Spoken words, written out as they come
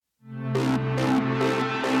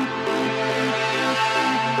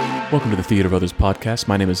Welcome to the Theater of Others podcast.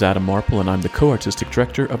 My name is Adam Marple, and I'm the co-artistic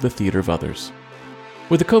director of the Theater of Others.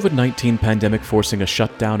 With the COVID-19 pandemic forcing a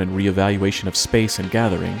shutdown and reevaluation of space and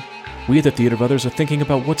gathering, we at the Theater of Others are thinking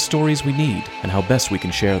about what stories we need and how best we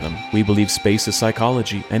can share them. We believe space is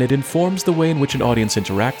psychology, and it informs the way in which an audience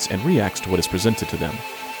interacts and reacts to what is presented to them.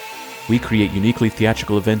 We create uniquely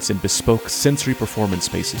theatrical events in bespoke sensory performance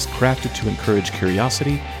spaces crafted to encourage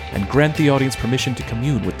curiosity and grant the audience permission to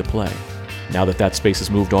commune with the play. Now that space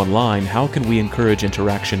has moved online, how can we encourage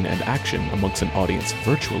interaction and action amongst an audience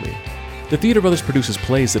virtually? The Theater of Others produces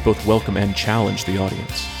plays that both welcome and challenge the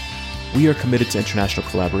audience. We are committed to international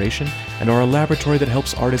collaboration and are a laboratory that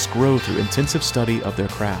helps artists grow through intensive study of their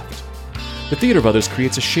craft. The Theater of Others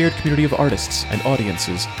creates a shared community of artists and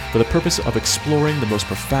audiences for the purpose of exploring the most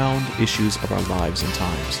profound issues of our lives and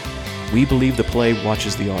times. We believe the play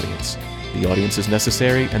watches the audience. The audience is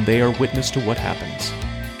necessary, and they are witness to what happens.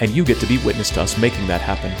 And you get to be witness to us making that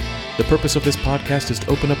happen. The purpose of this podcast is to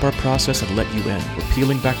open up our process and let you in. We're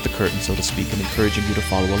peeling back the curtain, so to speak, and encouraging you to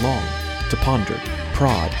follow along, to ponder,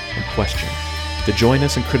 prod, and question, to join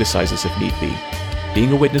us and criticize us if need be.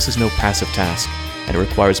 Being a witness is no passive task, and it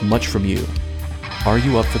requires much from you. Are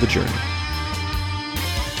you up for the journey?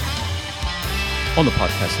 On the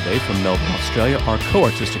podcast today from Melbourne, Australia, our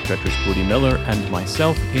co-artistic directors Booty Miller and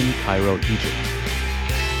myself in Cairo, Egypt.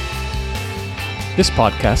 This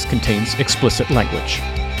podcast contains explicit language.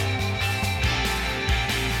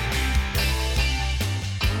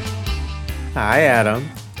 Hi, Adam.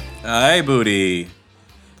 Hi, Booty.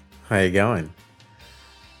 How you going?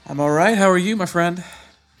 I'm all right. How are you, my friend?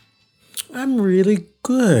 I'm really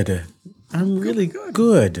good. I'm really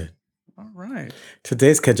good. All right.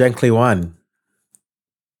 Today's Kajenkli 1.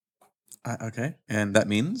 Okay. And that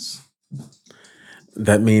means?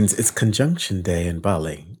 That means it's conjunction day in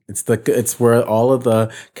Bali. It's where all of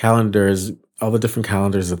the calendars, all the different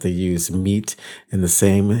calendars that they use meet in the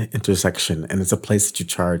same intersection. And it's a place that you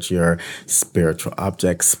charge your spiritual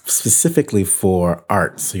objects specifically for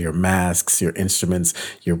art. So your masks, your instruments,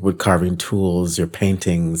 your wood carving tools, your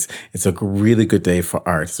paintings. It's a really good day for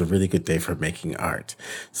art. It's a really good day for making art.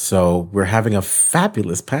 So we're having a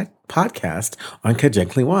fabulous podcast on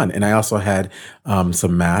Kajenkli 1. And I also had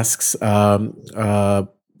some masks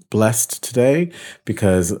blessed today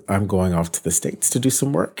because I'm going off to the States to do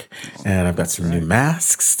some work. And I've got some new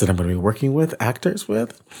masks that I'm going to be working with, actors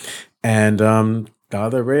with. And now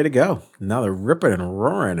they're ready to go. Now they're ripping and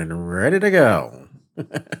roaring and ready to go.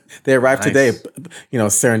 They arrived today,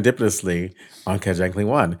 serendipitously on Kajenkli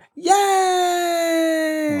 1.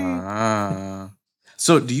 Yay! Wow.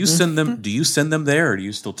 So do you send them? Do you send them there, or do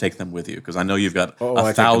you still take them with you? Because I know you've got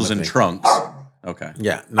 1,000 trunks. Okay.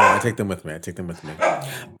 Yeah. No, I take them with me.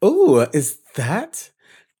 Oh, is that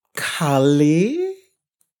Kali?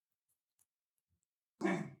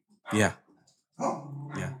 Yeah.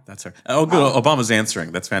 Yeah, that's her. Oh, good. Obama's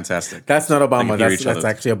answering. That's fantastic. That's not Obama. That's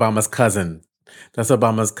actually Obama's cousin. That's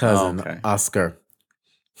Obama's cousin, okay. Oscar,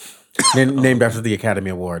 named after the Academy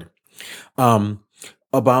Award.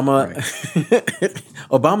 Obama, right.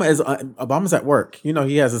 Obama's at work. You know,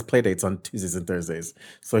 he has his play dates on Tuesdays and Thursdays,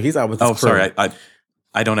 so he's out with his crew. Sorry,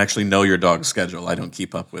 I don't actually know your dog's schedule. I don't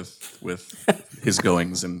keep up with his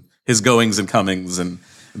goings and comings and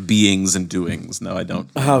beings and doings. No, I don't.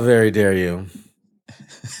 How very dare you?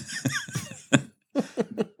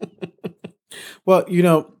 Well,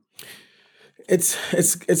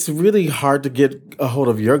 It's really hard to get a hold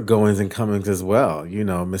of your goings and comings as well. You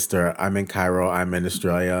know, Mr. I'm in Cairo, I'm in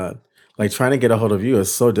Australia. Like trying to get a hold of you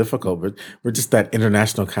is so difficult, but we're just that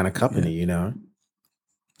international kind of company, you know?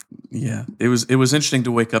 Yeah. It was interesting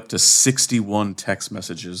to wake up to 61 text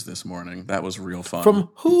messages this morning. That was real fun. From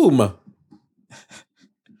whom?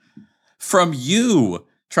 From you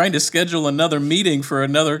trying to schedule another meeting for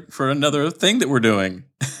another thing that we're doing.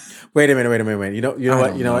 Wait a minute. You know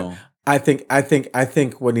what? I think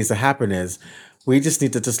what needs to happen is we just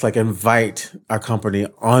need to just like invite our company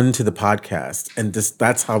onto the podcast, and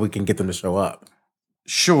that's how we can get them to show up.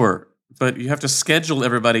 Sure, but you have to schedule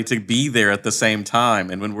everybody to be there at the same time,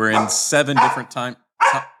 and when we're in 7 different time.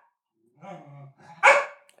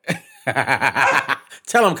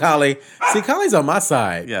 Tell him, Kali. See, Kali's on my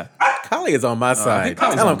side. Yeah, Kali is on my side.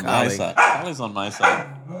 Tell him, Kali. Kali's on my side.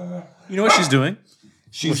 You know what she's doing?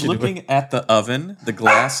 She's looking at the oven, the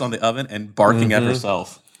glass on the oven, and barking at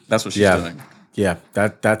herself. That's what she's doing. Yeah,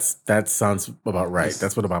 that sounds about right.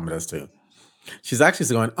 That's what Obama does too. She's actually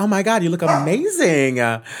going, "Oh my God, you look amazing!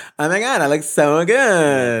 Oh my God, I look so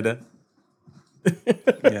good."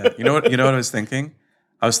 Yeah, you know what I was thinking?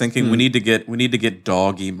 I was thinking we need to get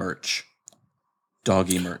doggy merch.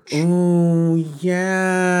 Doggy merch. Oh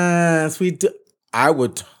yes, we do. I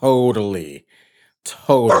would totally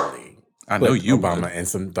I know put you Obama would. in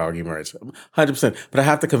some doggy merch, 100%. But I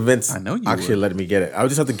have to convince I know you actually would. letting me get it. I would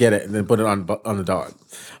just have to get it and then put it on the dog.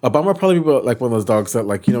 Obama would probably be like one of those dogs that,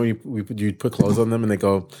 like, you put clothes on them and they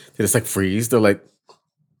just like freeze. They're like,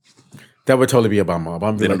 that would totally be Obama.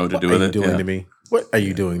 Obama would be They don't like, know what to what do are with you it. doing Yeah. to me? What are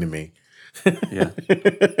you doing to me? Yeah.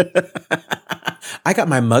 I got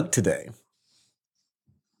my mug today.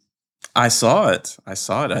 I saw it. I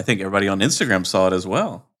think everybody on Instagram saw it as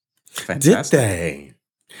well. Did Fantastic. they?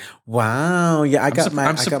 Wow. Yeah, I got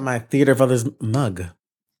my Theater of Others mug.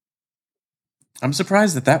 I'm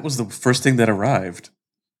surprised that was the first thing that arrived.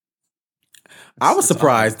 I was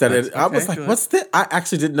surprised odd, that but I was okay, like, good. what's this? I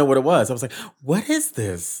actually didn't know what it was. I was like, what is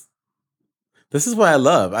this? This is what I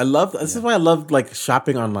love. This is why I love like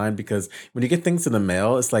shopping online, because when you get things in the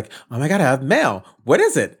mail, it's like, oh my God, I have mail. What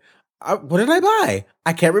is it? What did I buy?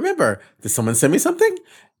 I can't remember. Did someone send me something?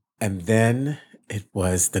 And then it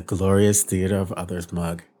was the glorious Theater of Others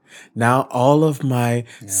mug. Now all of my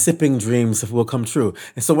sipping dreams will come true.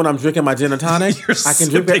 And so when I'm drinking my gin and tonic, I can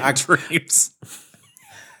drink it. Dreams.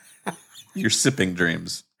 Your sipping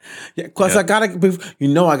dreams. Yeah, because I gotta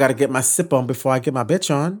get my sip on before I get my bitch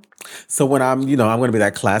on. So when I'm gonna be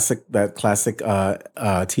that classic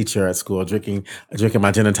teacher at school, drinking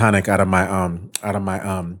my gin and tonic out of my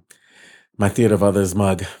Theater of Others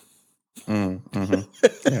mug.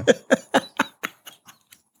 Yeah.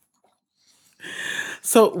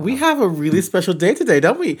 So we have a really special day today,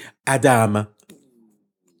 don't we, Adam?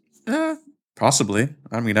 Possibly.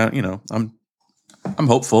 I mean, I'm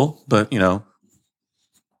hopeful, but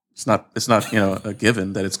it's not a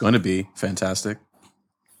given that it's going to be fantastic.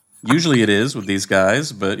 Usually it is with these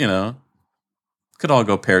guys, but could all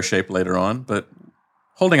go pear-shaped later on, but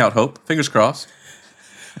holding out hope. Fingers crossed.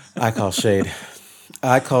 I call shade.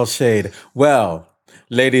 Well,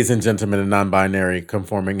 ladies and gentlemen and non-binary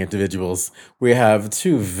conforming individuals, we have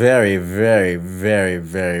two very, very, very,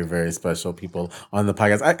 very, very special people on the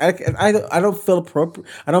podcast. I don't feel appropriate.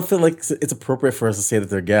 I don't feel like it's appropriate for us to say that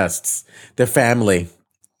they're guests. They're family.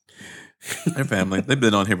 They're family. They've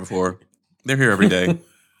been on here before. They're here every day.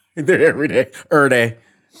 They're here every day. They're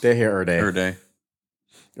here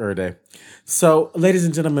every day. So, ladies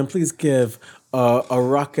and gentlemen, please give a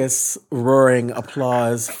raucous, roaring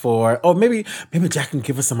applause for. Oh, maybe Jack can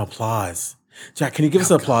give us some applause. Jack, can you give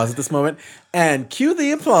us applause at this moment? And cue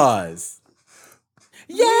the applause.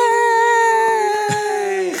 Yay!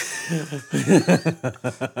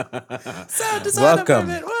 Welcome.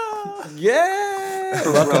 Yay!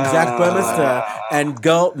 Welcome, Jack Burmester and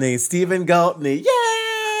Stephen Galtney.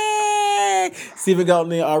 Yay! Stephen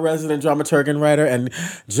Galtney, our resident dramaturg and writer, and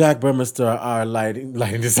Jack Burmester, our lighting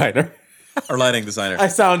designer. Our lighting designer.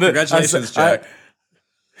 Congratulations, Jack.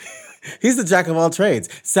 He's the jack of all trades,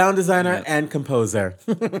 sound designer and composer.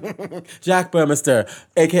 Jack Burmester,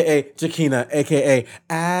 a.k.a. Jakina, a.k.a.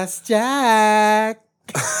 Ask Jack.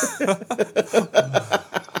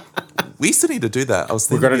 We used to need to do that. I was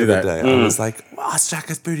thinking gonna do the other that. day. I was like, ask Jack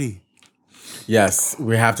as booty. Yes,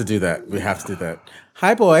 we have to do that.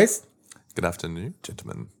 Hi, boys. Good afternoon,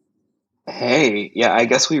 gentlemen. Hey, yeah, I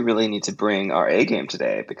guess we really need to bring our A game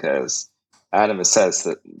today because Adam says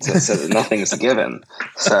that nothing is a given.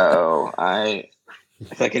 So I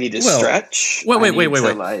feel like I need to stretch. Wait.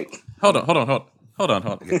 Hold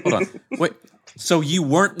on. Wait. So you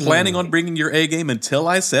weren't planning on bringing your A game until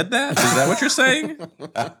I said that? Is that what you're saying?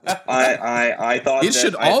 I thought you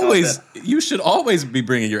should always be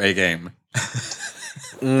bringing your A game.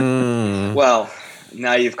 Well,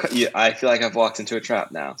 now I feel like I've walked into a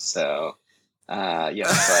trap now. So,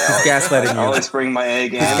 yes, Gaslighting you. I always bring my A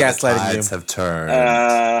game. Gaslighting you. Tides have turned.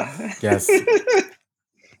 Yes.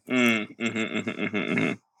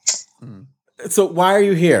 So why are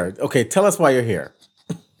you here? Okay, tell us why you're here.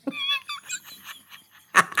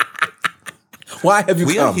 Why have you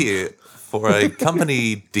We come? are here for a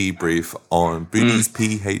company debrief on Booty's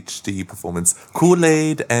PhD performance,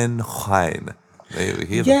 Kool-Aid and Wine. They were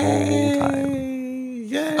here the whole time.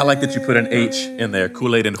 Yay. I like that you put an H in there.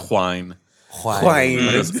 Kool-Aid and Wine.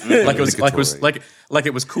 Wine. Like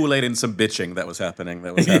it was Kool-Aid and some bitching that was happening.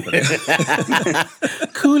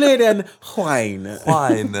 Kool-Aid and wine.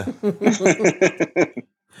 Wine.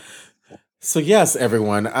 So yes,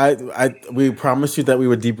 everyone, we promised you that we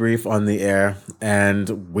would debrief on the air,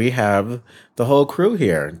 and we have the whole crew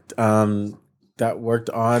here that worked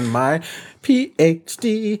on my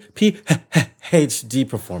PhD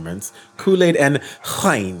performance, Kool-Aid and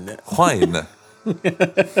Wine. Wine.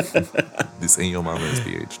 This ain't your mama's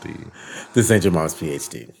PhD. This ain't your mom's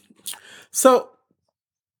PhD. So,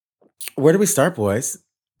 where do we start, boys?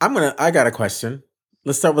 I got a question.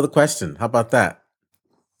 Let's start with a question. How about that?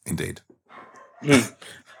 Indeed.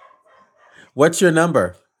 What's your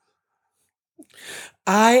number?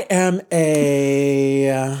 I am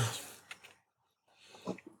a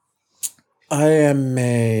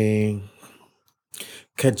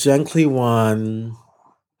Kajenkly one,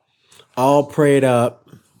 all prayed up,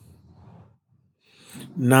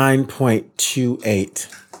 9.28.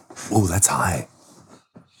 Oh, that's high.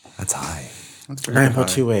 That's high. That's pretty high.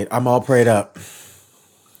 9.28. I'm all prayed up.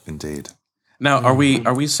 Indeed. Now, are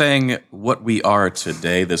we saying what we are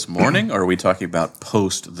today, this morning, or are we talking about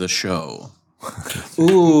post the show?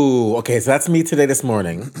 Ooh, okay, so that's me today, this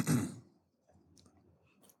morning.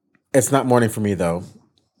 It's not morning for me, though.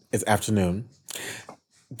 It's afternoon.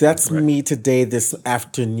 That's me today, this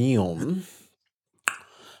afternoon.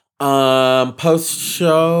 Post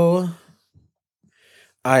show,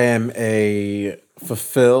 I am a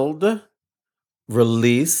fulfilled,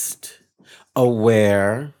 released,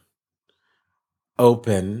 aware,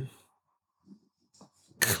 open,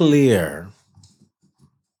 clear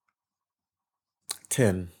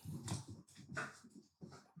 10.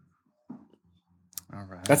 All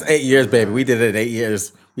right. That's 8 years, baby. We did it in 8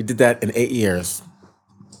 years. We did that in 8 years.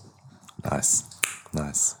 Nice.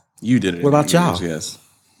 Nice. You did it. What about y'all? Yes.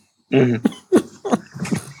 Mhm.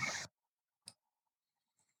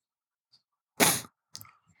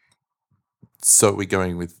 So are we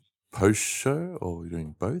going with post show, or are we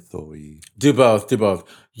doing both, or we Do both.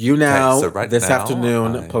 You now, so right this now,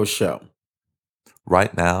 afternoon, post show.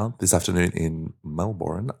 right now, this afternoon in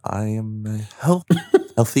Melbourne, I am a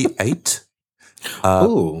healthy 8.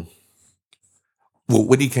 Ooh. Well,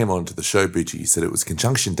 when you came on to the show, Bucci, you said it was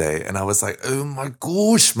Conjunction Day, and I was like, oh my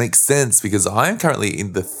gosh, makes sense, because I am currently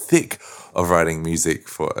in the thick of writing music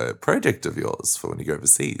for a project of yours for when you go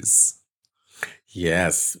overseas.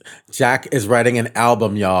 Yes. Jack is writing an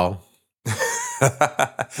album, y'all.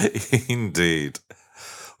 Indeed.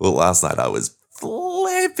 Well, last night I was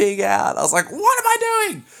flipping out. I was like, what am I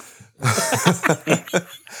doing?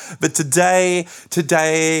 But today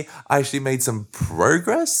I actually made some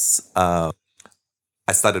progress. I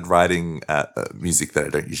started writing music that I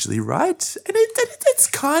don't usually write, and it's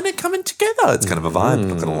kind of coming together. It's kind of a vibe,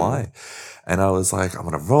 not gonna lie. And I was like, I'm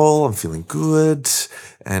on a roll. I'm feeling good,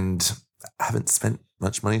 and I haven't spent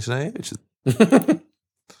much money today, which is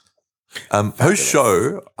post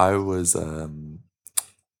show. I was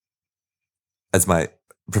as my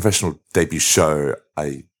professional debut show,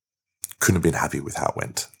 I couldn't have been happy with how it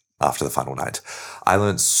went after the final night. I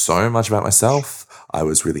learned so much about myself. I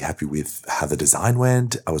was really happy with how the design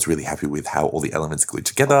went. I was really happy with how all the elements glued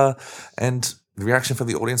together. And the reaction from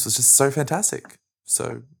the audience was just so fantastic.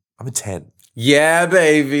 So I'm a 10. Yeah,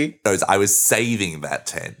 baby. I was saving that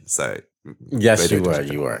 10. So Yes, you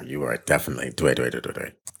were. Definitely. Do it.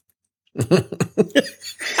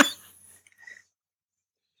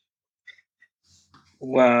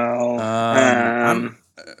 Well,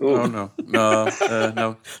 no.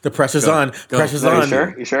 The pressure's on. Pressure's no,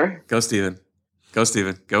 on. You sure? Go, Steven. Go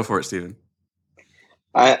for it, Steven.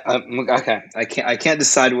 Okay. I can't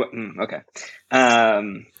decide what. Okay.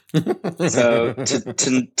 So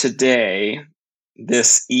today,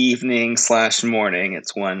 this evening / morning,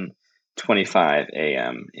 it's 1:25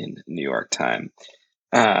 a.m. in New York time.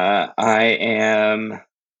 I am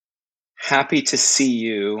happy to see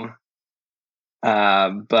you,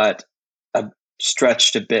 but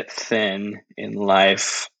stretched a bit thin in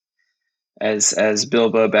life. As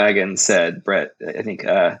Bilbo Baggins said, Brett, I think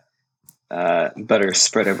butter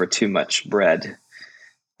spread over too much bread.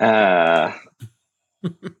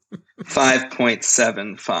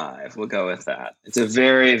 5.75. We'll go with that. It's a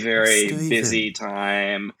very, very busy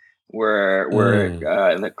time. We're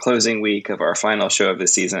in the closing week of our final show of the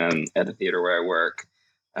season at the theater where I work.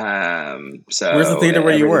 So where's the theater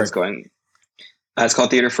where you work? It's called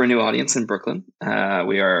Theater for a New Audience in Brooklyn.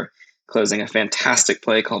 We are closing a fantastic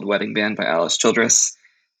play called Wedding Band by Alice Childress.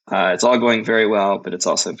 It's all going very well, but it's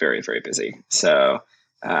also very, very busy. So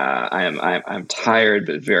I'm tired,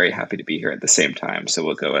 but very happy to be here at the same time. So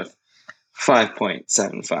we'll go with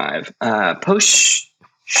 5.75. Post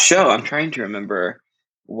show, I'm trying to remember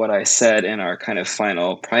what I said in our kind of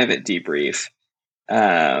final private debrief.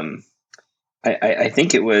 I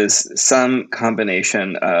think it was some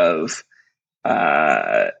combination of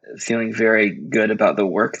feeling very good about the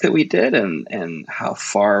work that we did and how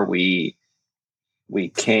far we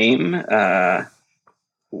came,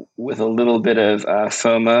 with a little bit of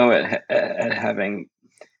FOMO at having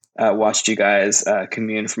watched you guys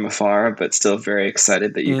commune from afar, but still very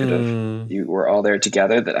excited that you were all there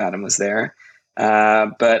together, that Adam was there.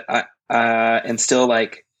 But and still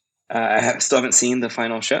like still haven't seen the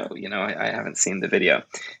final show. I haven't seen the video.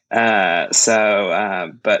 But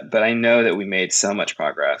I know that we made so much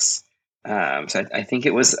progress. So I think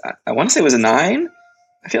it was. I want to say it was a 9.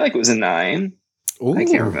 I feel like it was a 9. Ooh. I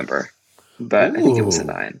can't remember, but I think it was a Ooh.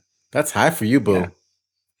 9. That's high for you, boo. Yeah.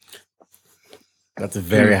 That's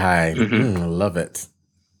very high. Mhm. I love it.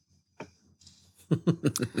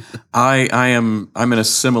 I'm in a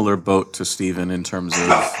similar boat to Stephen in terms of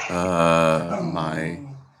my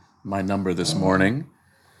number this morning,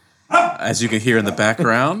 as you can hear in the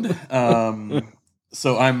background.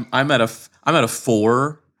 So I'm at a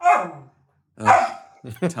 4.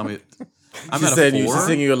 Tell me, I'm at a 4. She's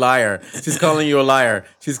saying you a liar. She's calling you a liar.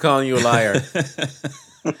 She's calling you a liar.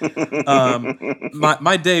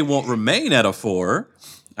 My day won't remain at a 4.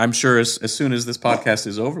 I'm sure as soon as this podcast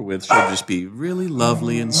is over with, she'll just be really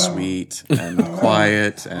lovely and sweet and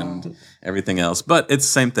quiet and everything else. But it's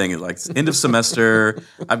the same thing. It's like end of semester.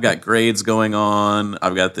 I've got grades going on.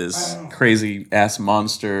 I've got this crazy ass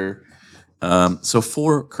monster. So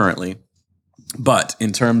 4 currently. But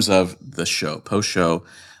in terms of the show, post show,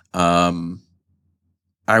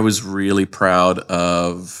 I was really proud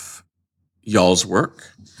of y'all's work.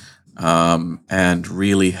 And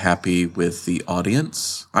really happy with the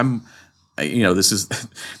audience. This is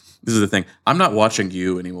the thing. I'm not watching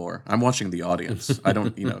you anymore. I'm watching the audience. I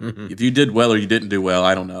don't, if you did well or you didn't do well,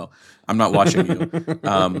 I don't know. I'm not watching you.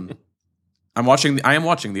 I am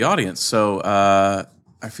watching the audience. So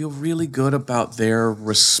I feel really good about their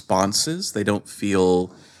responses. They don't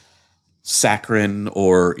feel saccharine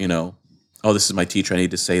or, oh, this is my teacher, I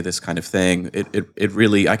need to say this kind of thing. It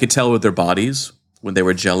really, I could tell with their bodies when they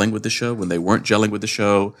were gelling with the show, when they weren't gelling with the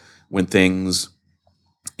show, when things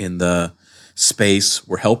in the space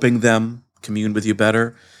were helping them commune with you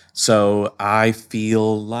better. So I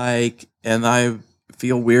feel like, and I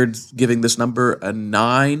feel weird giving this number a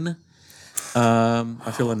 9.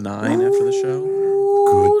 I feel a 9 after the show.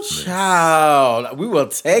 Ooh, child. We will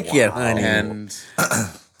take it, honey.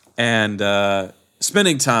 And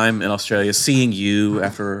spending time in Australia, seeing you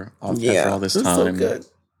after all this time. So good.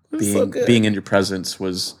 Being in your presence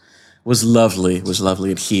was lovely,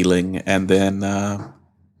 and healing, and then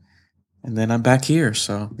I'm back here.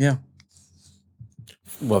 So yeah.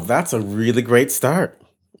 Well, that's a really great start.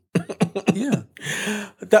 Yeah.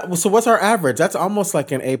 So what's our average? That's almost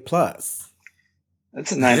like an A+. That's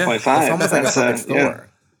a 9.5. It's almost like a perfect score. Yeah.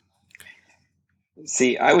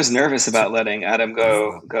 See, I was nervous about letting Adam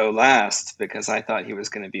go last because I thought he was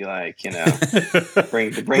going to be like,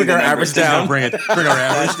 bring our average down. Bring our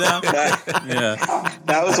average down. Yeah,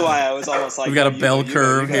 that was why I was almost like, we've got a bell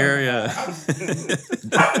curve here. Yeah.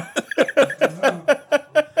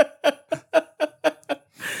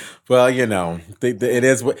 Well, it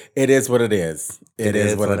is what it is. It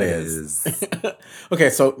is what it is.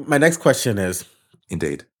 Okay, so my next question is,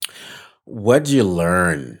 indeed, what'd you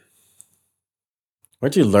learn?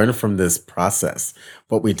 What'd you learn from this process?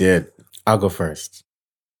 What we did? I'll go first.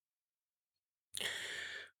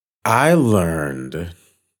 I learned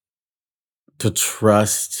to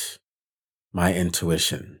trust my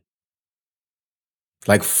intuition.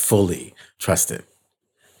 Like fully trust it.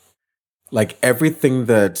 Like everything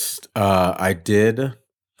that I did,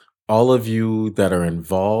 all of you that are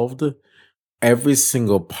involved, every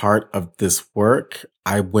single part of this work,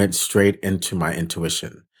 I went straight into my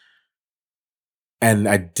intuition. And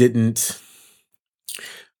I didn't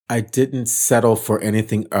settle for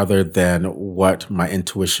anything other than what my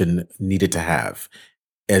intuition needed to have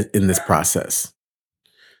in this process.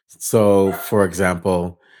 So, for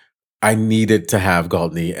example, I needed to have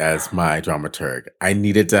Galtney as my dramaturg. I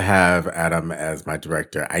needed to have Adam as my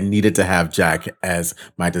director. I needed to have Jack as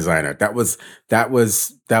my designer. That was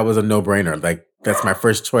a no-brainer. Like, that's my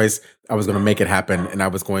first choice. I was going to make it happen, and I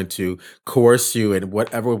was going to coerce you in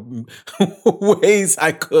whatever ways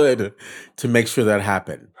I could to make sure that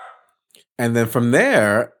happened. And then from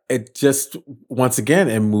there, it just, once again,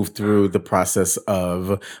 it moved through the process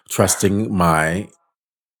of trusting my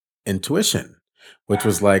intuition, which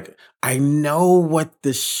was like, I know what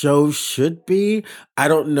the show should be. I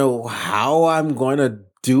don't know how I'm going to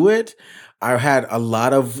do it. I had a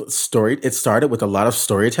lot of story. It started with a lot of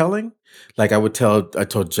storytelling. Like I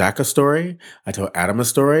told Jack a story. I told Adam a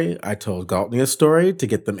story. I told Galtney a story to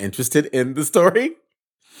get them interested in the story.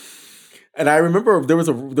 And I remember there was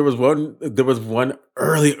one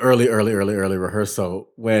early rehearsal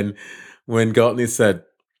when Galtney said,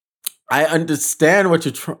 I understand what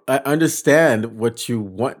you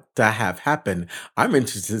want to have happen. I'm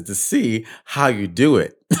interested to see how you do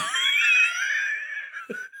it.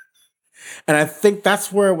 And I think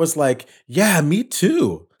that's where it was like, yeah, me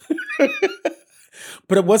too.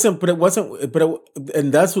 and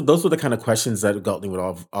those were the kind of questions that Galtney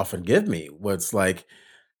would often give me. Was like,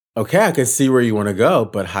 okay, I can see where you want to go,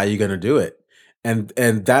 but how are you going to do it? And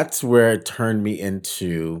that's where it turned me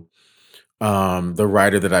into the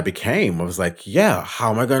writer that I became. I was like, yeah,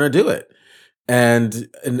 how am I going to do it? And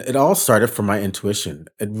it all started from my intuition.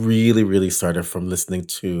 It really, really started from listening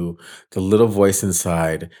to the little voice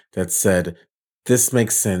inside that said, "This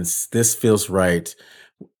makes sense. This feels right."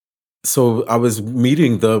 So I was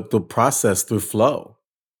meeting the process through flow.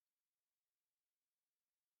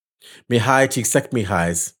 Mihai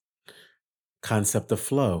Csikszentmihalyi's concept of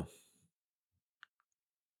flow.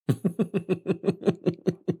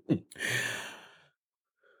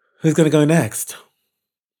 Who's gonna go next?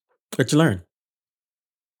 What'd you learn?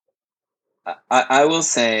 I will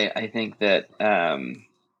say I think that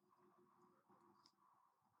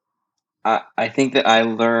I think that I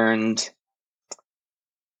learned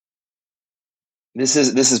this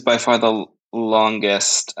is by far the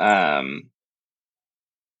longest arc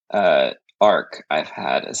I've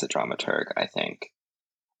had as a dramaturg, I think.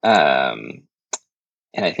 And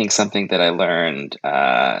I think something that I learned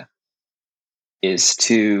is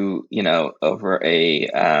to, over a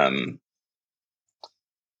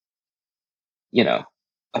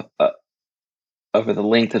over the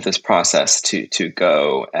length of this process to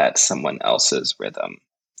go at someone else's rhythm.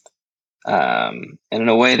 And in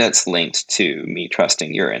a way that's linked to me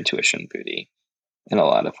trusting your intuition, Booty, in a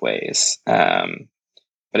lot of ways. But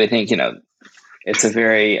I think, it's a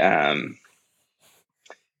very,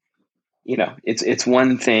 it's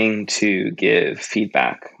one thing to give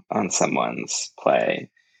feedback on someone's play,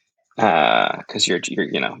 because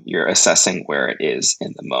you're assessing where it is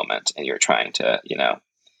in the moment, and you're trying to,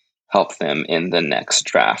 help them in the next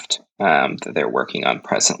draft that they're working on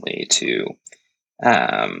presently to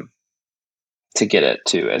get it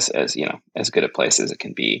to as good a place as it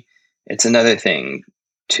can be. It's another thing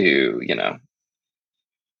to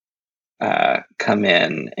come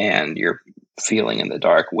in and you're feeling in the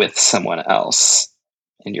dark with someone else,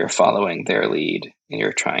 and you're following their lead, and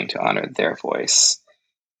you're trying to honor their voice,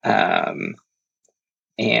 and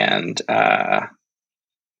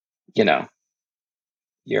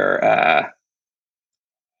you're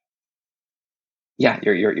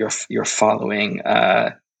you're following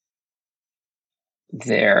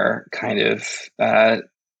their kind of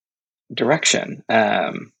direction.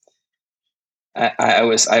 I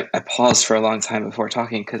paused for a long time before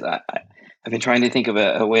talking because I've been trying to think of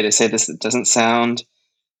a way to say this that doesn't sound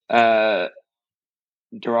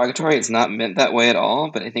derogatory. It's not meant that way at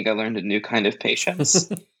all, but I think I learned a new kind of patience.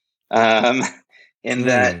 In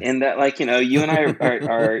that, like, you and I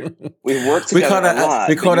are we've worked together a lot.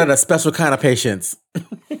 We call that a special kind of patience.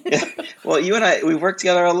 Yeah. Well, you and I, we work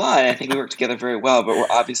together a lot. And I think we work together very well, but we're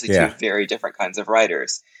obviously two very different kinds of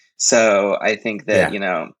writers. So I think that,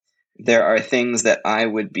 there are things that I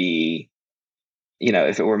would be,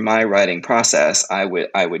 if it were my writing process, I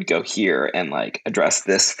would go here and like address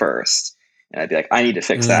this first. And I'd be like, I need to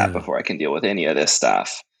fix that before I can deal with any of this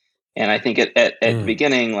stuff. And I think at the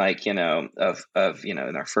beginning, like, in our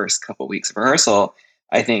first couple of weeks of rehearsal,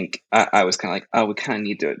 I think I was kind of like, oh, we kind of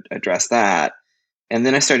need to address that. And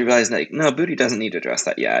then I started realizing, like, no, Booty doesn't need to address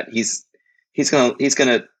that yet.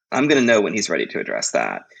 I'm gonna know when he's ready to address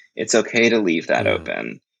that. It's okay to leave that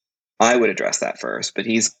open. I would address that first, but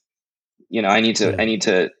I need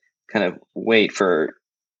to kind of wait to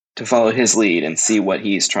follow his lead and see what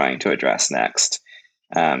he's trying to address next.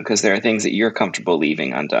 Because there are things that you're comfortable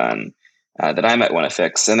leaving undone that I might want to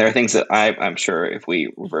fix, and there are things that I'm sure if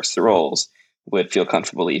we reverse the roles would feel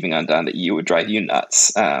comfortable leaving undone that you would drive you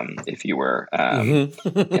nuts if you were in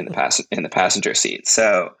the passenger seat.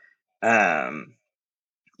 So I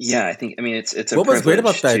think it's a what was great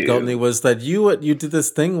about that, to... Galtney, was that you did this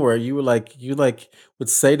thing where you would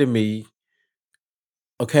say to me,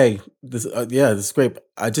 okay, this is great.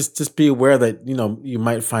 I just be aware that you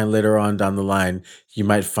might find later on down the line you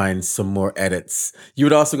might find some more edits. You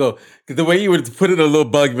would also go, the way you would put it, a little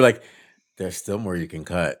bug, you'd be like, there's still more you can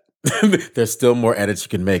cut. There's still more edits you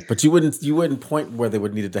can make, but you wouldn't point where they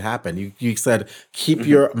would needed to happen. You said keep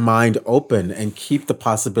your mind open and keep the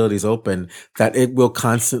possibilities open, that it will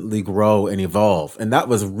constantly grow and evolve, and that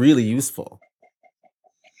was really useful.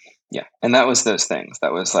 Yeah, and that was those things.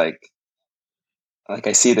 That was like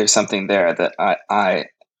I see there's something there that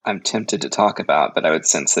I'm tempted to talk about, but I would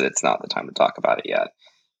sense that it's not the time to talk about it yet.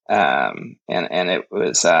 And it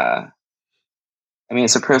was.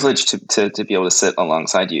 It's a privilege to be able to sit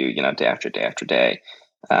alongside you, day after day after day,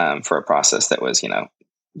 for a process that was,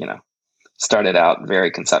 started out very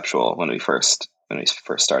conceptual when we first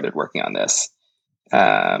started working on this.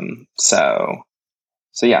 So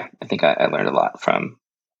So yeah, I think I learned a lot from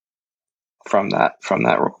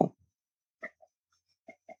that role.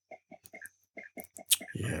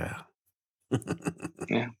 Yeah.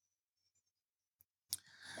 Yeah.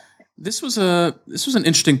 This was an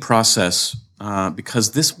interesting process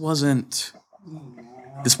because this wasn't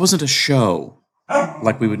a show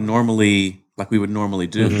like we would normally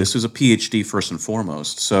do. Mhm. This was a PhD first and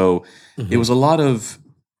foremost. So it Mhm. was a lot of,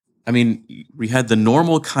 I mean, we had the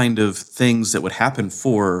normal kind of things that would happen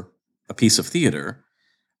for a piece of theater,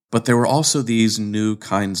 but there were also these new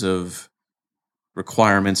kinds of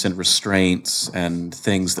requirements and restraints and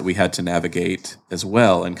things that we had to navigate as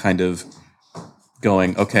well, and kind of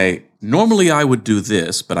going, okay, normally I would do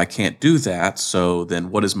this, but I can't do that. So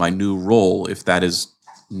then what is my new role if that is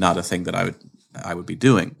not a thing that I would be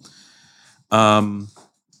doing? And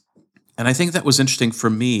I think that was interesting for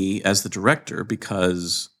me as the director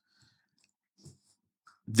because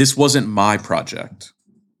this wasn't my project.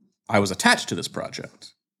 I was attached to this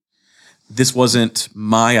project. This wasn't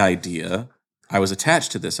my idea. I was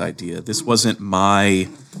attached to this idea. This wasn't my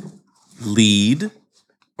lead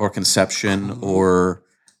or conception or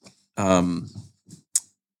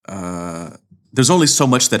there's only so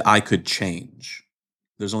much that I could change.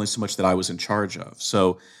 There's only so much that I was in charge of.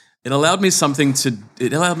 So it allowed me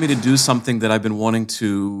to do something that I've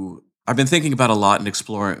been thinking about a lot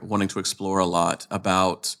and wanting to explore a lot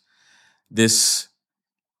about this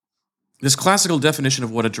classical definition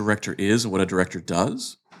of what a director is and what a director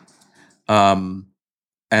does. And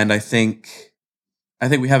I think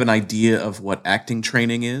we have an idea of what acting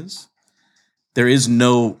training is. There's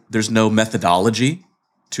no methodology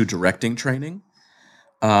to directing training.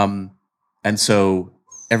 And so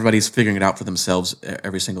everybody's figuring it out for themselves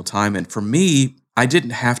every single time. And for me, I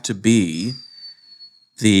didn't have to be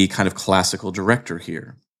the kind of classical director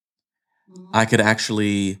here. I could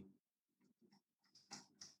actually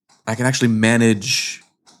manage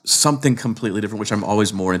something completely different, which I'm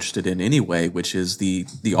always more interested in anyway, which is the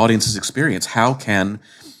audience's experience. How can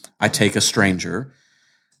I take a stranger?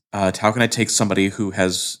 How can I take somebody who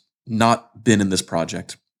has not been in this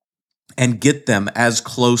project and get them as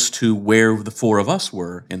close to where the four of us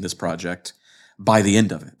were in this project by the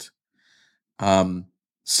end of it?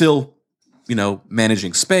 Still,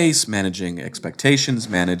 managing space, managing expectations,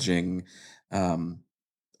 managing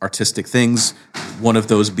artistic things. One of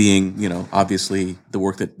those being, obviously the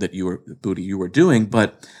work that you were doing.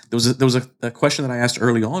 But there was a question that I asked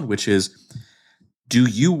early on, which is, do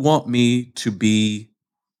you want me to be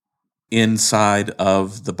inside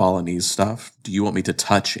of the Balinese stuff? Do you want me to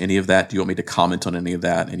touch any of that? Do you want me to comment on any of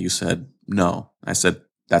that? And you said, no. I said,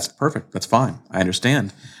 that's perfect. That's fine. I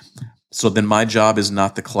understand. So then my job is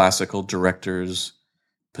not the classical director's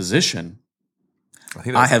position. I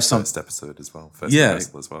think that was the first episode as well. First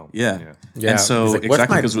rehearsal as well. Yeah. Yeah. And so He's like,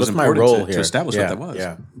 exactly because it was what's my important role to here? establish what that was.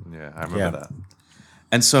 Yeah. Yeah, I remember that.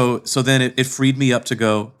 And so then it freed me up to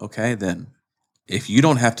go, okay, then if you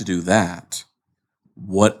don't have to do that,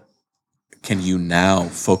 what can you now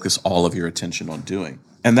focus all of your attention on doing?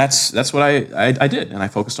 And that's what I did, and I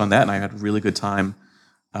focused on that, and I had a really good time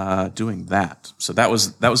doing that. So that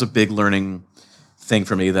was a big learning thing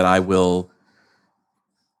for me that I will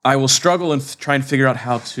struggle and try and figure out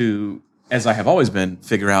how to, as I have always been,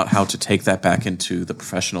 figure out how to take that back into the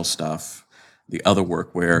professional stuff, the other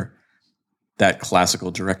work where that classical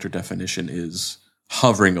director definition is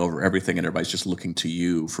hovering over everything and everybody's just looking to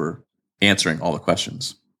you for answering all the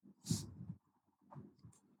questions.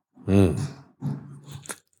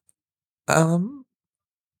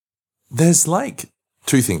 There's like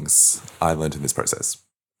two things I learned in this process.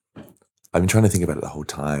 I've been trying to think about it the whole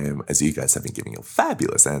time as you guys have been giving your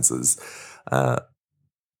fabulous answers.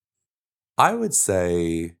 I would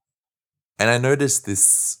say, and I noticed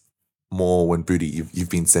this more when Booty, you've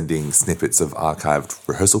been sending snippets of archived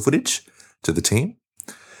rehearsal footage to the team.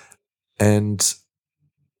 And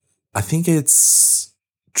I think it's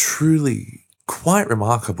truly quite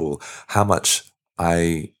remarkable how much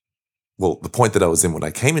the point that I was in when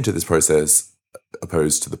I came into this process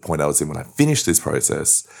opposed to the point I was in when I finished this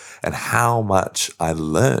process, and how much I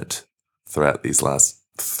learned throughout these last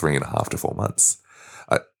 3.5 to 4 months.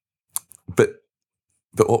 But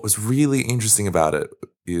what was really interesting about it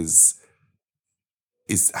is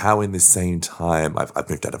how in this same time I've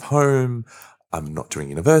moved out of home. I'm not doing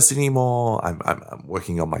university anymore. I'm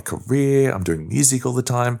working on my career. I'm doing music all the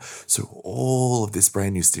time. So all of this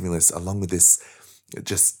brand new stimulus, along with this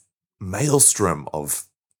just maelstrom of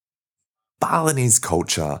Balinese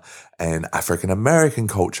culture and African American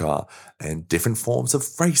culture and different forms of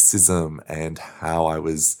racism, and how I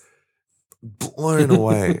was blown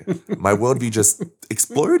away. My worldview just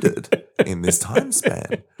exploded in this time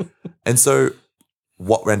span. And so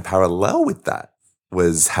what ran parallel with that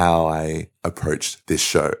was how I approached this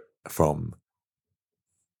show from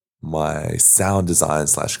my sound design /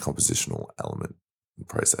 compositional element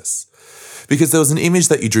process. Because there was an image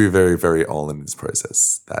that you drew very, very early in this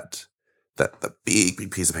process, that the big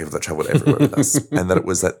piece of paper that traveled everywhere with us. And that it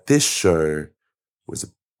was that this show was a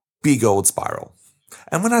big old spiral.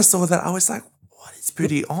 And when I saw that, I was like, what is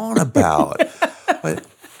Booty on about?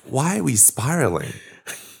 Why are we spiraling?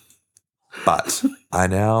 But I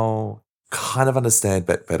now kind of understand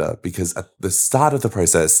better, because at the start of the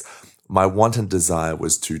process, my want and desire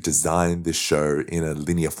was to design this show in a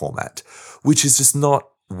linear format, which is just not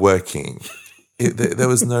working. There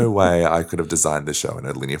was no way I could have designed the show in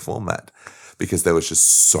a linear format, because there was just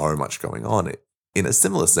so much going on. In a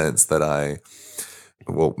similar sense that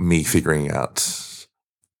me figuring out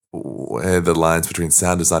where the lines between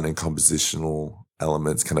sound design and compositional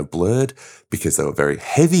elements kind of blurred, because there were very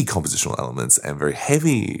heavy compositional elements and very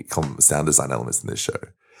heavy sound design elements in this show.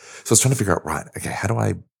 So I was trying to figure out, right, okay, how do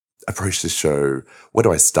I approach this show? Where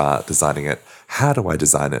do I start designing it? How do I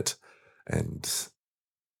design it? And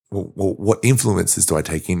what influences do I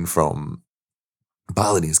take in from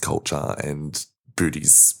Balinese culture and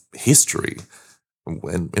Booty's history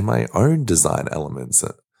and in my own design elements?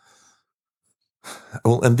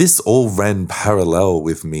 And this all ran parallel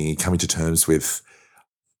with me coming to terms with,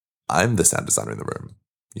 I'm the sound designer in the room,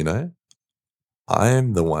 you know?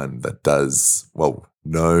 I'm the one that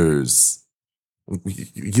knows.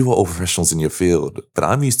 You are all professionals in your field, but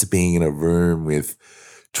I'm used to being in a room with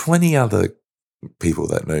 20 other people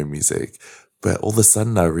that know music. But all of a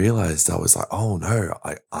sudden I realized, I was like, oh no,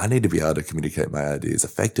 I need to be able to communicate my ideas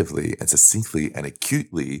effectively and succinctly and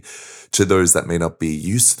acutely to those that may not be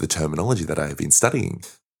used to the terminology that I have been studying.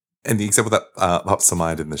 And the example that pops to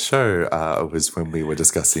mind in the show was when we were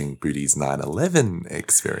discussing Booty's 9/11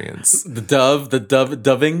 experience. The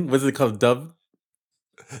doving, what's it called, dove?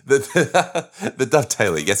 The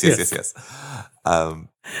dovetailing, yes.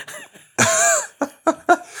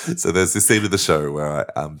 So there's this scene of the show where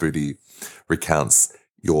Booty recounts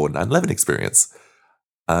your 9/11 experience.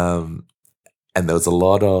 And there was a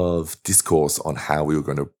lot of discourse on how we were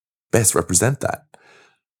going to best represent that.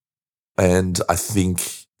 And I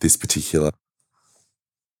think this particular,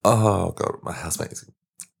 oh God, my housemate,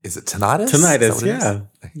 is it tinnitus? Tinnitus, yeah.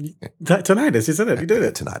 Tinnitus, you said it, you did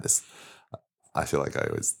it. Tinnitus. I feel like I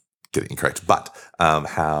always get it incorrect. But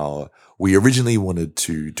how we originally wanted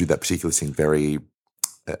to do that particular scene very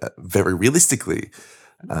realistically.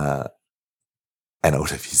 And I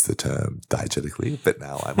would have used the term diegetically, but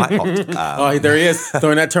now I might not. Oh, there he is,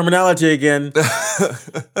 throwing that terminology again.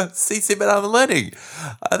 See, but I'm learning.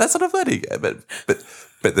 That's what I'm learning.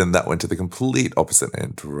 But then that went to the complete opposite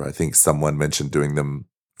end, where I think someone mentioned doing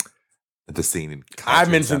the scene in. I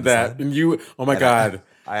mentioned that, and you. Oh my God.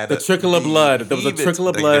 I had the trickle of blood. There was a trickle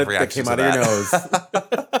of blood that came out of your nose.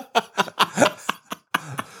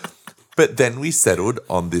 But then we settled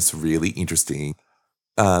on this really interesting,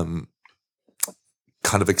 kind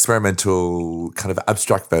of experimental, kind of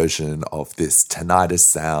abstract version of this tinnitus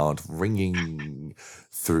sound ringing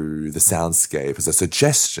through the soundscape as a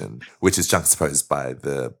suggestion, which is juxtaposed by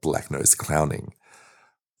the black nose clowning,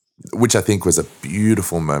 which I think was a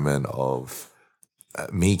beautiful moment of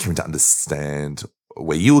me coming to understand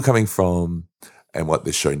where you were coming from and what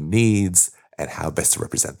this show needs and how best to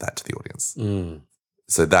represent that to the audience.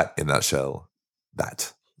 So that, in a nutshell,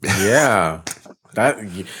 that. Yeah.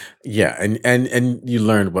 And you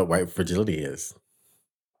learned what white fragility is.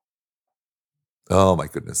 Oh my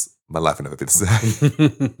goodness. My life will never be the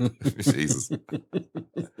same. Jesus.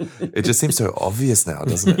 It just seems so obvious now,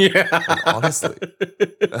 doesn't it? Yeah. Like, honestly.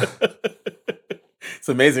 It's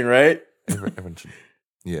amazing, right? Everyone should,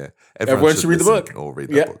 yeah. Everyone should read the book. Or read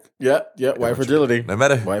that book. Yeah. White fragility. No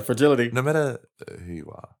matter who you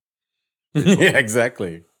are. Yeah,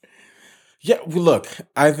 exactly. Yeah, well, look,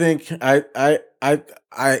 I think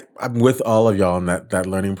I'm with all of y'all in that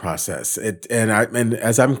learning process. And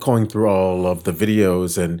as I'm going through all of the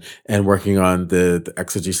videos and working on the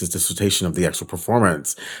exegesis dissertation of the actual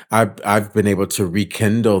performance, I've been able to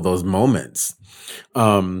rekindle those moments,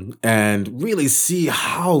 and really see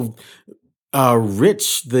how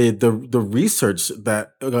rich the research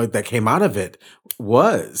that came out of it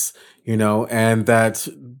was, and that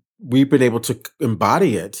we've been able to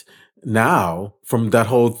embody it now from that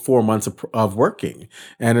whole 4 months of working.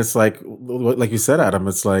 And it's like you said, Adam,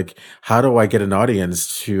 it's like, how do I get an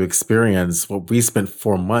audience to experience what we spent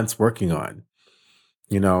 4 months working on?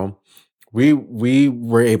 we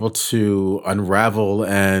were able to unravel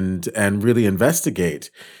and really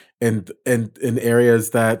investigate in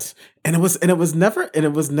areas that and it was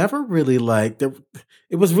never really like there.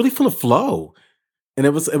 It was really full of flow. And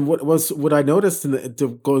it was, and what I noticed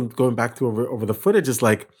going back to over the footage is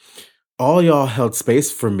like all y'all held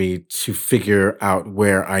space for me to figure out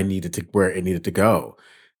where it needed to go.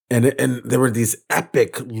 And there were these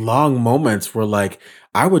epic long moments where like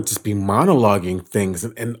I would just be monologuing things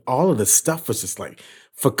and all of this stuff was just like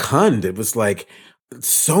fecund. It was like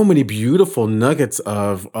so many beautiful nuggets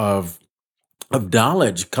of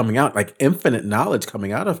knowledge coming out, like infinite knowledge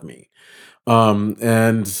coming out of me.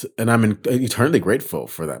 And I'm eternally grateful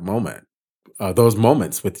for that moment, those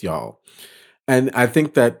moments with y'all. And I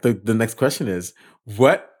think that the next question is,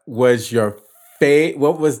 what was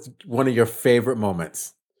one of your favorite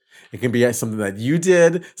moments? It can be something that you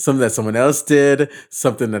did, something that someone else did,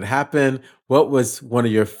 something that happened. What was one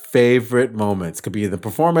of your favorite moments? Could be in the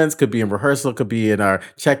performance, could be in rehearsal, could be in our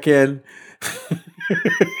check-in.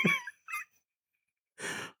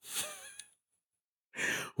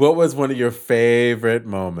 What was one of your favorite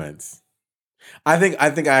moments? I think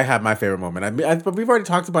I have my favorite moment. But we've already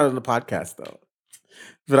talked about it on the podcast, though.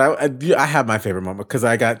 But I have my favorite moment because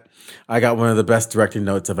I got one of the best directing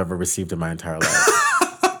notes I've ever received in my entire life.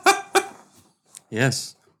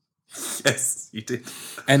 Yes, you did.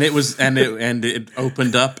 and it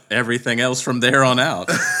opened up everything else from there on out.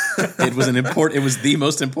 It was the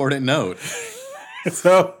most important note.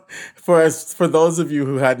 So, for those of you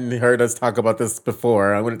who hadn't heard us talk about this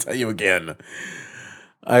before, I'm going to tell you again.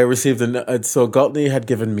 I received so Galtney had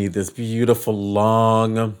given me this beautiful,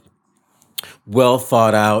 long, well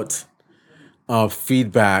thought out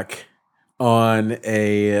feedback on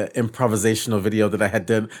a improvisational video that I had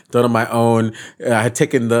done on my own. I had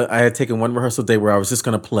taken one rehearsal day where I was just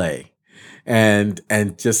going to play and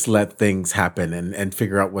just let things happen and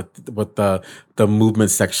figure out what the movement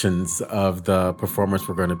sections of the performance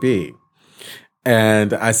were going to be.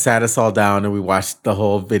 And I sat us all down and we watched the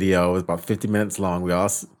whole video. It was about 50 minutes long.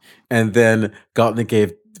 And then Galtney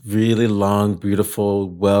gave really long, beautiful,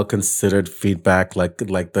 well-considered feedback, like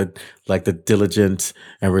the diligent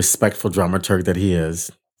and respectful dramaturg that he is.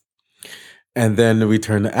 And then we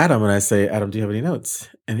turn to Adam and I say, Adam, do you have any notes?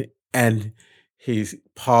 And he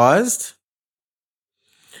paused.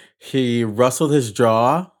 He rustled his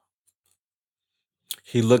jaw.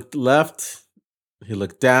 He looked left. He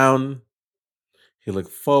looked down. He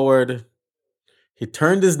looked forward. He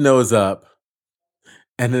turned his nose up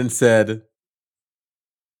and then said,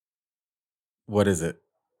 "What is it?"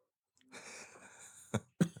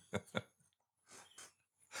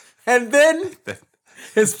 And then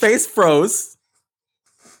his face froze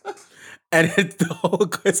and his whole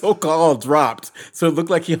call dropped. So it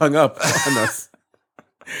looked like he hung up on us.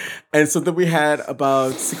 And so then we had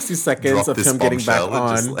about 60 seconds of him getting back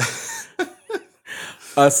on.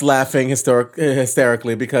 Us laughing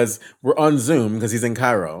hysterically because we're on Zoom because he's in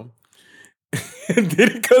Cairo. And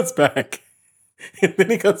then he goes back. And then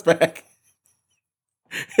he goes back.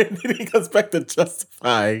 And then he goes back to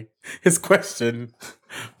justify his question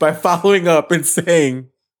by following up and saying,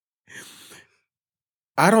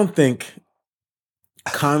 I don't think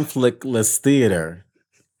conflictless theater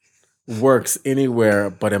works anywhere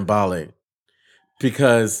but in Bali.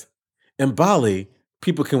 Because in Bali,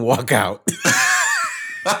 people can walk out.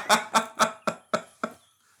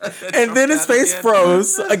 And then his face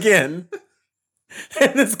froze again.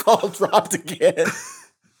 And his call dropped again.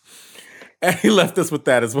 And he left us with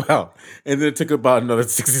that as well. And then it took about another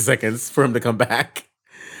 60 seconds for him to come back.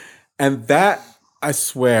 And that, I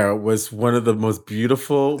swear, was one of the most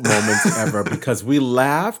beautiful moments ever because we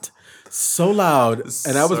laughed so loud.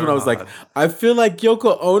 And that was when I was like, I feel like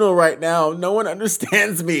Yoko Ono right now. No one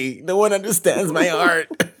understands me. No one understands my art.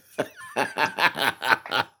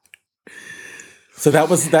 So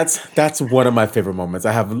that's one of my favorite moments.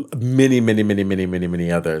 I have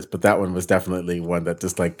many others, but that one was definitely one that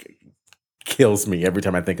just like kills me every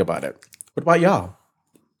time I think about it. What about y'all?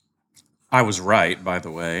 I was right, by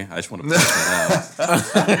the way. I just want to point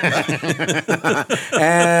that out.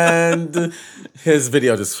 And his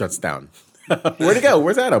video just shuts down. Where'd he go?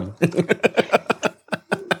 Where's Adam?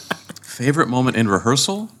 Favorite moment in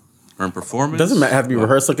rehearsal or in performance? Doesn't have to be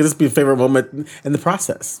rehearsal. It could just be a favorite moment in the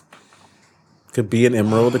process. Could be an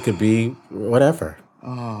Emerald. It could be whatever.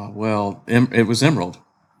 Oh, well, it was Emerald.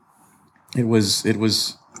 It was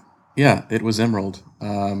Emerald.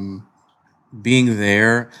 Being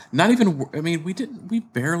there, not even. I mean, we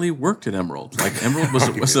barely worked at Emerald. Like Emerald was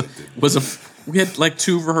a. We had like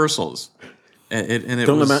 2 rehearsals, and it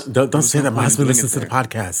don't say that Masmi listens to the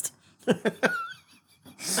podcast.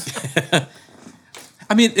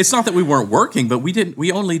 I mean, it's not that we weren't working, but we did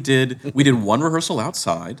one rehearsal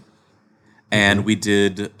outside, and we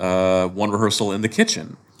did one rehearsal in the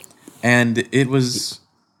kitchen, and it was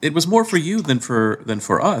more for you than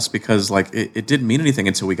for us, because like it didn't mean anything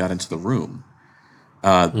until we got into the room.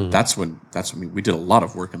 That's when we did a lot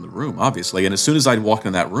of work in the room, obviously, and as soon as I walked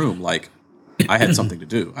in that room, like I had something to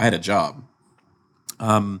do, I had a job.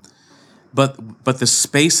 But the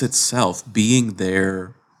space itself, being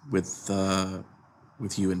there with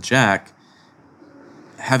you and Jack,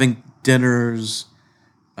 having dinners,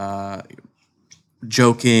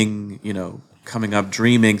 joking, coming up,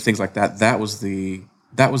 dreaming, things like that. That was the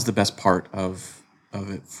best part of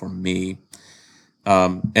it for me.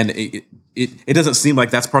 And it doesn't seem like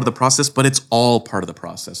that's part of the process, but it's all part of the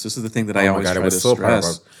process. This is the thing that I always try to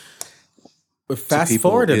stress. Fast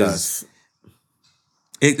forwarded us.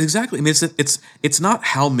 Exactly. I mean, it's not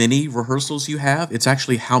how many rehearsals you have. It's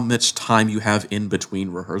actually how much time you have in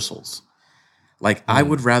between rehearsals. Like, I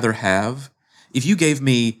would rather have, if you gave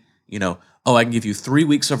me, I can give you 3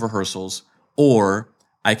 weeks of rehearsals, or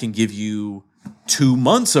I can give you 2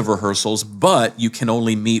 months of rehearsals, but you can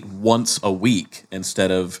only meet once a week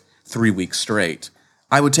instead of 3 weeks straight.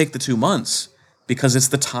 I would take the 2 months, because it's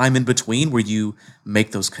the time in between where you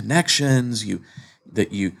make those connections,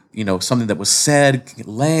 something that was said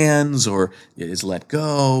lands or is let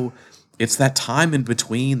go. It's that time in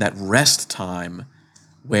between, that rest time,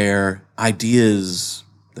 where ideas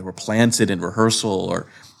that were planted in rehearsal or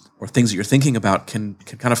things that you're thinking about can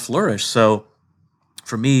kind of flourish. So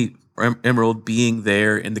for me, Emerald, being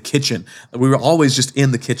there in the kitchen, we were always just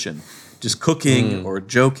in the kitchen, just cooking or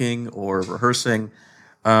joking or rehearsing.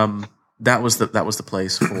 That was the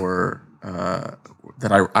place for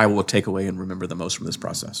that I will take away and remember the most from this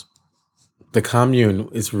process. The commune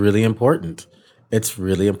is really important. It's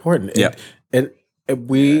really important. Yeah. And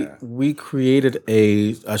we created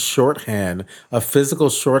a shorthand, a physical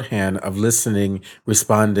shorthand of listening,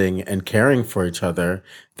 responding, and caring for each other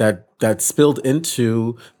that spilled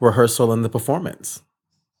into rehearsal and the performance.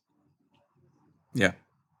 Yeah.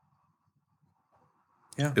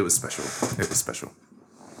 Yeah. It was special. It was special.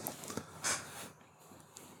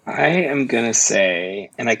 I am gonna say,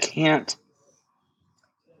 and I can't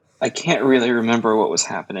really remember what was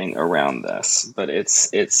happening around this, but it's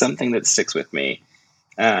something that sticks with me,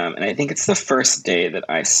 and I think it's the first day that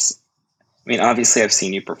I mean, obviously I've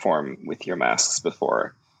seen you perform with your masks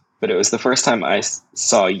before, but it was the first time I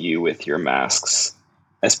saw you with your masks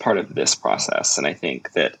as part of this process, and I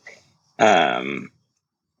think that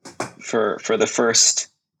for the first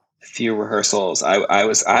few rehearsals, I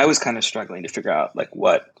was kind of struggling to figure out like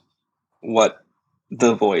what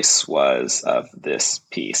the voice was of this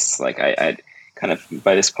piece. Like I'd kind of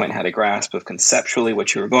by this point had a grasp of conceptually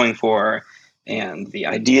what you were going for and the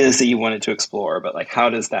ideas that you wanted to explore, but like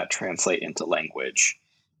how does that translate into language?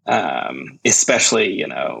 Especially in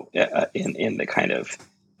the kind of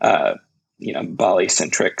Bali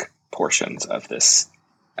centric portions of this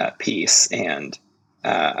piece. And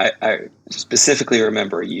I specifically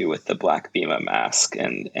remember you with the Black Bima mask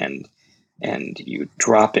and you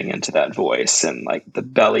dropping into that voice and like the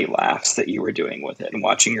belly laughs that you were doing with it and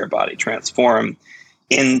watching your body transform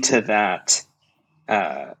into that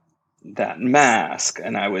mask.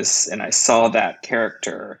 And I saw that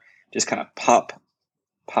character just kind of pop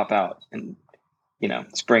out and,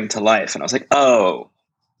 spring to life. And I was like, oh,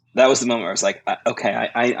 that was the moment where I was like, okay,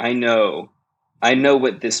 I know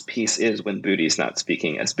what this piece is when Booty's not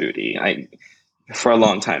speaking as Booty. For a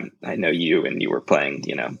long time, I know you and you were playing,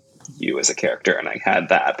 you as a character, and I had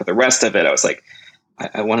that. But the rest of it, I was like,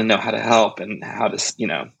 I want to know how to help and how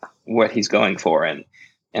to, what he's going for. And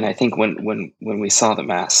I think when we saw the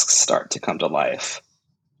masks start to come to life,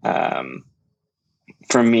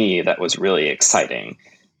 for me, that was really exciting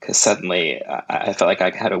because suddenly I felt like I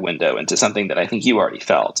had a window into something that I think you already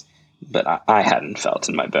felt, but I hadn't felt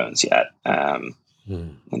in my bones yet. And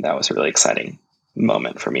that was a really exciting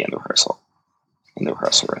moment for me in the rehearsal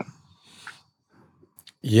room.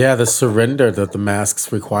 Yeah, the surrender that the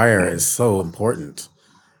masks require is so important.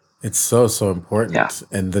 It's so important. Yeah.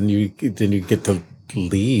 And then you get to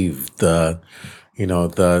leave the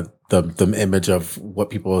image of what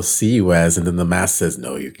people see you as, and then the mask says,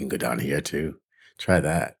 "No, you can go down here too. Try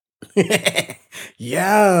that."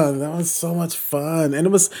 Yeah, that was so much fun, and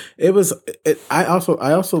I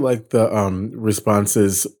also like the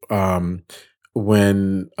responses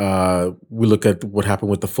when we look at what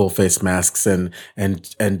happened with the full face masks and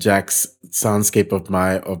Jack's soundscape of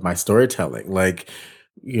my storytelling, like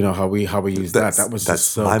how we use that. That was that's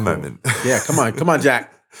just so my cool. moment. Yeah, come on,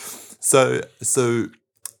 Jack. So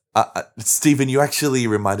Stephen, you actually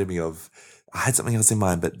reminded me of. I had something else in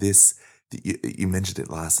mind, but you mentioned it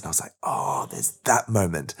last, and I was like, oh, there's that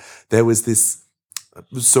moment. There was this.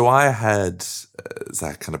 So I had,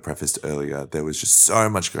 Zach kind of prefaced earlier, there was just so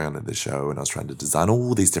much going on in the show, and I was trying to design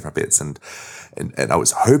all these different bits, and I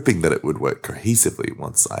was hoping that it would work cohesively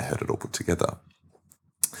once I heard it all put together.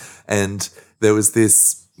 And there was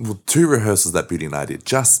two rehearsals that Booty and I did,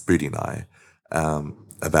 just Booty and I,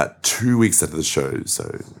 about 2 weeks after the show.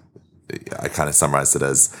 So I kind of summarized it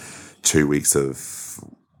as 2 weeks of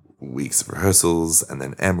rehearsals, and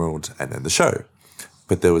then Emerald, and then the show.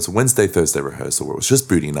 But there was a Wednesday, Thursday rehearsal where it was just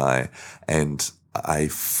Booty and I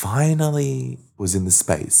finally was in the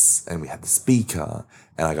space, and we had the speaker,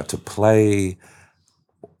 and I got to play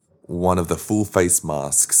one of the full face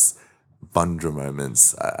masks, Bundra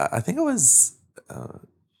moments. I think it was,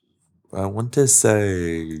 I want to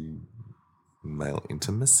say male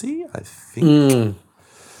intimacy, I think.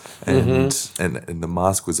 And the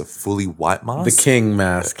mask was a fully white mask. The king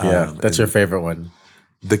mask, yeah. That's your favorite one.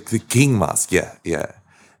 The king mask, yeah.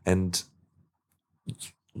 And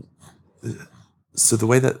so the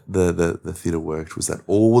way that the theatre worked was that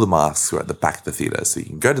all the masks were at the back of the theatre. So you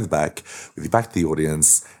can go to the back with your back to the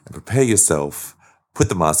audience and prepare yourself, put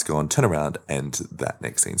the mask on, turn around, and that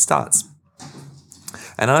next scene starts.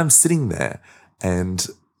 And I'm sitting there, and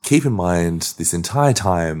keep in mind, this entire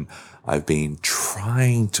time I've been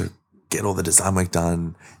trying to get all the design work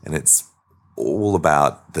done, and it's all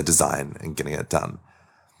about the design and getting it done.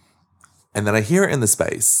 And then I hear it in the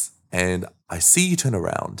space, and I see you turn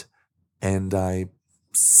around, and I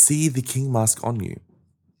see the king mask on you.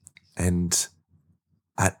 And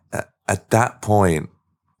at that point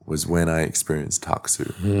was when I experienced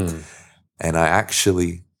Taksu. And I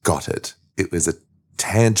actually got it. It was a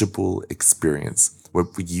tangible experience where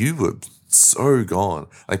you were so gone.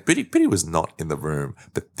 Like Biddy was not in the room,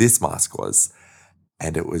 but this mask was.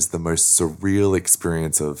 And it was the most surreal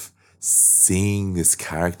experience of seeing this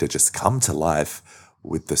character just come to life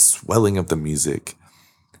with the swelling of the music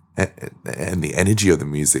and the energy of the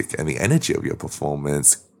music and the energy of your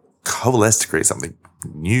performance coalesce to create something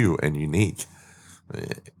new and unique.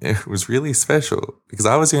 It was really special because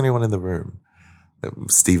I was the only one in the room.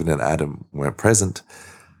 Stephen and Adam weren't present.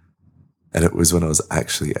 And it was when I was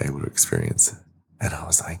actually able to experience it. And I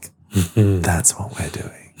was like, that's what we're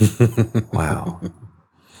doing. Wow.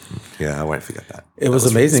 Yeah, I won't forget that. It was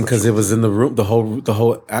amazing because it was in the room. The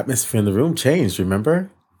whole atmosphere in the room changed.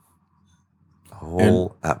 Remember? The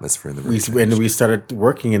whole atmosphere in the room. We started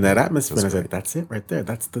working in that atmosphere, and I said, "That's it, right there.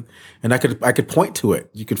 That's the." And I could point to it.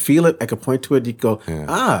 You could feel it. I could point to it. You could go,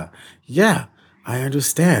 yeah, I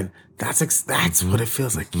understand. That's what it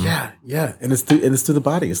feels like. Yeah. And it's through the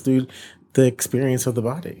body. It's through the experience of the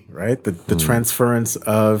body, right? The transference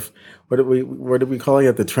of what did we call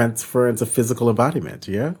it? The transference of physical embodiment.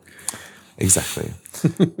 Yeah, exactly.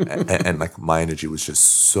 and like my energy was just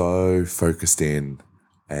so focused in,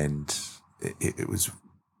 and it was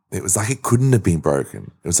like it couldn't have been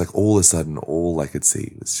broken. It was like all of a sudden, all I could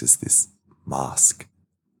see was just this mask,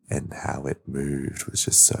 and how it moved was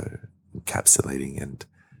just so encapsulating and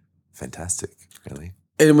fantastic, really.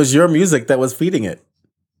 And it was your music that was feeding it.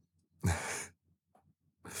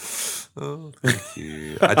 Oh, thank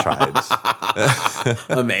you. I tried.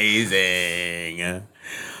 Amazing.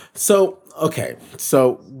 So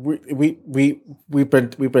we've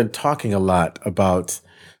been talking a lot about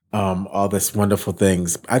all this wonderful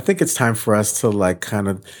things. I think it's time for us to like kind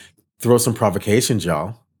of throw some provocations,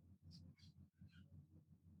 y'all.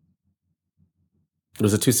 Or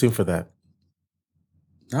is it too soon for that?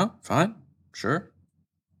 No, fine, sure.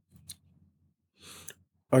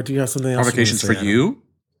 Or do you have something else? Provocations for you?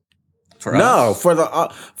 For no, us?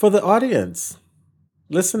 for the audience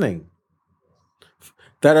listening.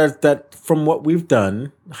 That from what we've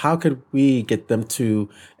done, how could we get them to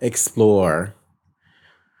explore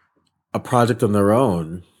a project on their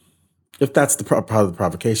own? If that's the part of the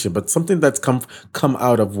provocation, but something that's come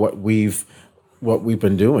out of what we've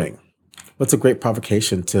been doing. What's a great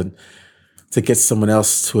provocation to get someone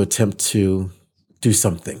else to attempt to do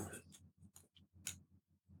something?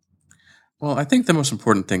 Well, I think the most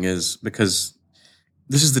important thing is, because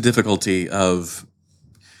this is the difficulty of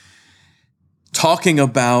talking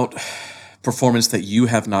about performance that you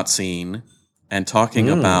have not seen and talking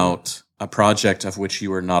about a project of which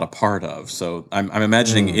you are not a part of. So I'm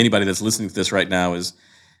imagining anybody that's listening to this right now is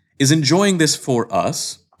enjoying this for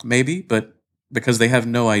us, maybe, but because they have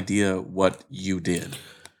no idea what you did.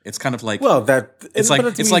 It's kind of like it's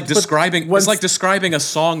like describing a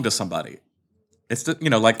song to somebody. It's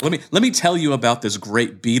like let me tell you about this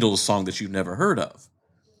great Beatles song that you've never heard of.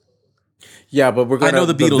 Yeah, but I know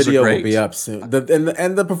the Beatles are video will great. be up soon.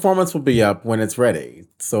 And the performance will be up when it's ready.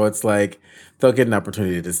 So it's like they'll get an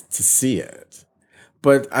opportunity to see it.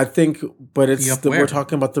 But I think, Be up we're where?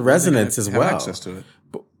 talking about the Where are they gonna resonance as have well. access to it?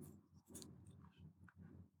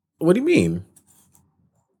 What do you mean?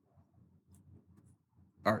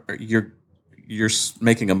 You're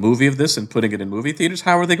making a movie of this and putting it in movie theaters?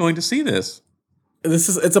 How are they going to see this?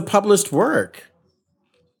 It's a published work.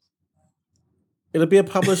 It'll be a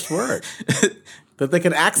published work that they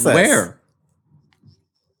can access. Where?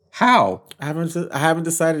 How? I haven't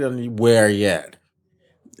decided on where yet.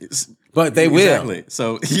 But they Exactly. will.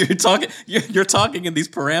 So you're talking in these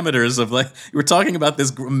parameters of like we're talking about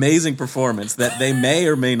this amazing performance that they may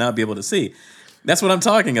or may not be able to see. That's what I'm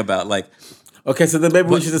talking about. Like, okay, so then maybe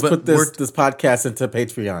we should just put we're- this podcast into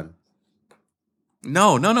Patreon.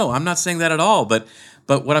 No. I'm not saying that at all. But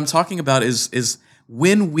what I'm talking about is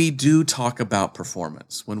when we do talk about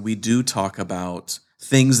performance, when we do talk about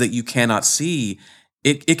things that you cannot see,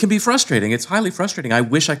 it can be frustrating. It's highly frustrating. I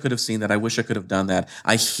wish I could have seen that. I wish I could have done that.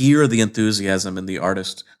 I hear the enthusiasm in the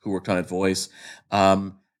artist who worked on it voice. There's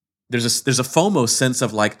a FOMO sense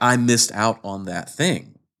of like I missed out on that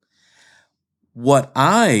thing.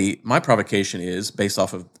 My provocation is based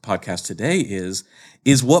off of the podcast today is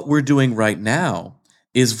what we're doing right now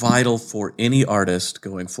is vital for any artist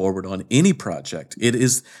going forward on any project.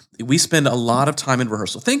 We spend a lot of time in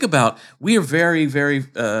rehearsal. Think about, we are very, very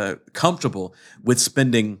comfortable with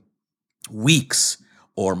spending weeks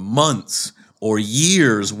or months or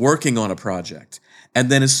years working on a project. And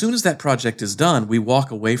then as soon as that project is done, we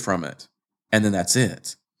walk away from it. And then that's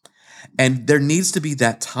it. And there needs to be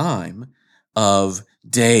that time of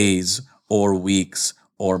days or weeks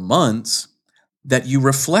or months that you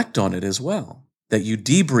reflect on it as well, that you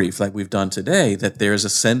debrief like we've done today, that there's a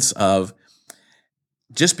sense of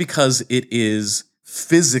just because it is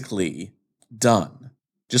physically done,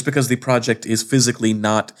 just because the project is physically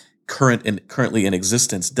not currently in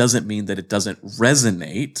existence doesn't mean that it doesn't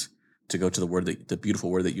resonate, to go to the beautiful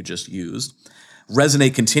word that you just used,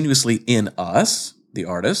 resonate continuously in us, the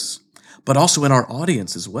artists, but also in our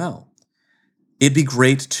audience as well. It'd be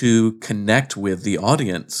great to connect with the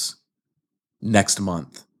audience next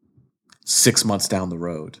month, 6 months down the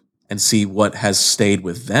road, and see what has stayed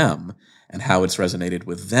with them and how it's resonated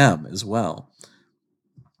with them as well.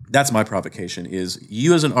 That's my provocation, is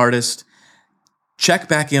you as an artist, check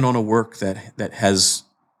back in on a work that has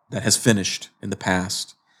finished in the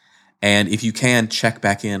past. And if you can, check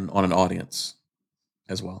back in on an audience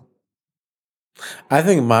as well. I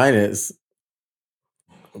think mine is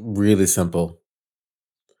really simple.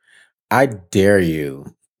 I dare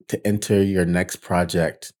you to enter your next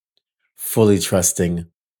project fully trusting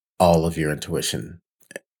all of your intuition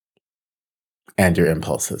and your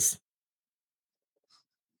impulses.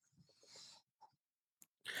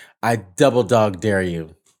 I double dog dare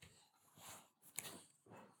you.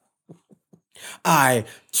 I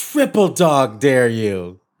triple dog dare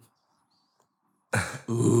you.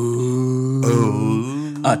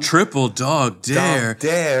 A triple dog dare. Dog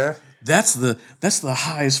dare. That's the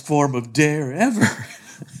highest form of dare ever.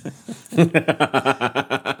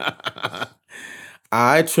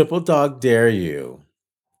 I triple dog dare you.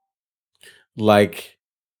 Like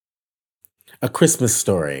a Christmas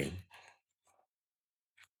Story.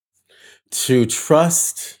 To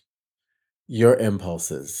trust your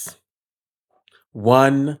impulses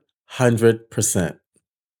 100%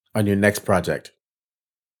 on your next project.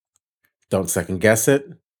 Don't second guess it.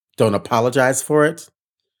 Don't apologize for it.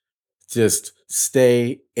 Just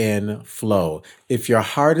stay in flow. If your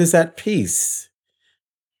heart is at peace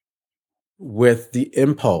with the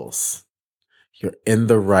impulse, you're in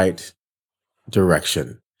the right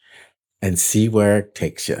direction, and see where it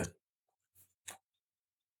takes you.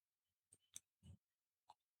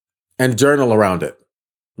 And journal around it.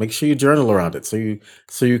 Make sure you journal around it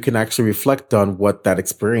so you can actually reflect on what that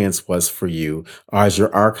experience was for you as you're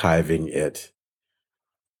archiving it.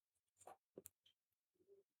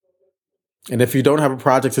 And if you don't have a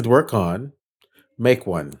project to work on, make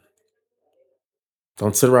one.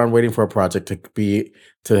 Don't sit around waiting for a project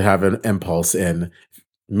to have an impulse in.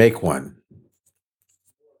 Make one.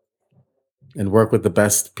 And work with the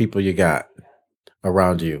best people you got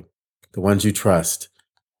around you, the ones you trust,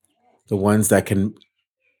 the ones that can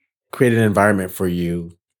create an environment for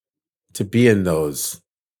you to be in those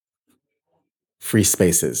free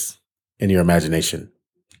spaces in your imagination.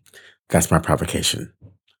 That's my provocation.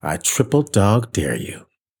 I triple dog dare you.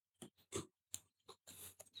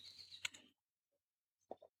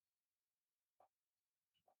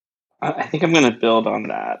 I think I'm going to build on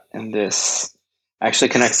that in this actually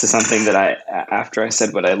connects to something that after I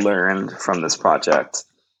said what I learned from this project,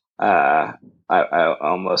 I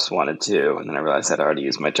almost wanted to, and then I realized I'd already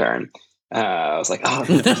used my turn. I was like, oh,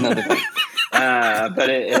 there's another thing. But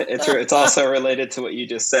it's also related to what you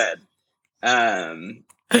just said. And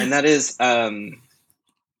that is, I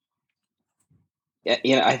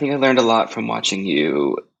think I learned a lot from watching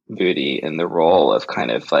you, Booty, in the role of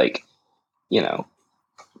kind of like,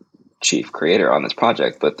 chief creator on this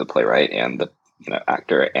project, both the playwright and the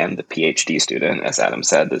actor and the PhD student. As Adam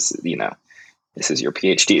said, this is your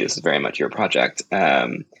PhD. This is very much your project,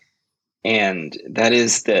 and that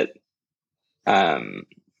is that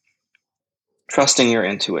trusting your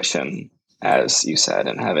intuition, as you said,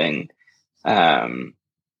 and having a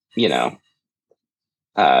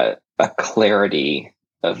clarity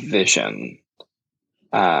of vision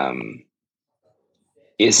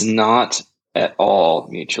is not at all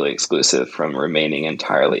mutually exclusive from remaining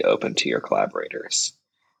entirely open to your collaborators.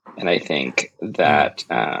 And I think that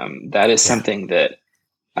that is something that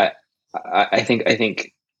I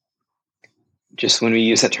think just when we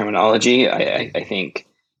use that terminology, I think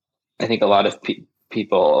a lot of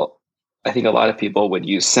people would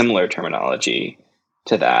use similar terminology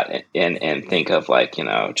to that and think of like,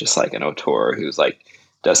 just like an auteur who's like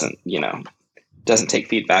doesn't take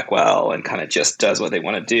feedback well and kind of just does what they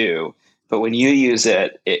want to do. But when you use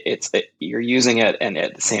it, you're using it, and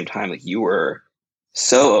at the same time, like, you were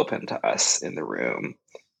so open to us in the room.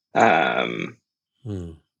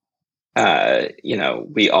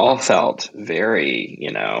 We all felt very,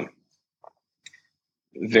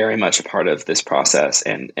 very much a part of this process,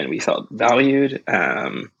 and we felt valued.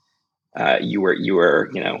 You were,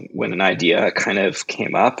 when an idea kind of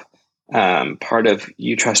came up, part of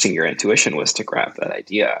you trusting your intuition was to grab that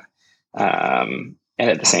idea. And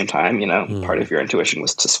at the same time, part of your intuition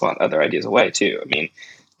was to swat other ideas away too. I mean,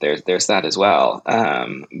 there's that as well.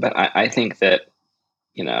 But I think that,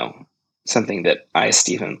 something that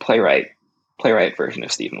Stephen, playwright version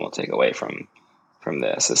of Stephen will take away from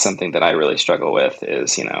this is something that I really struggle with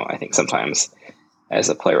is, I think sometimes as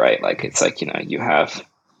a playwright, like, it's like, you have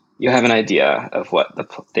an idea of what the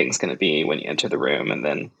thing's going to be when you enter the room. And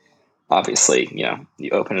then obviously, you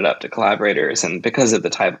open it up to collaborators. And because of the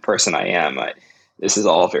type of person I am, this is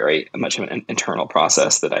all very much of an internal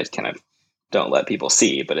process that I kind of don't let people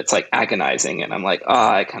see, but it's like agonizing. And I'm like,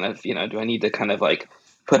 I kind of, do I need to kind of like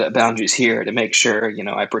put up boundaries here to make sure,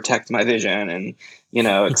 I protect my vision and,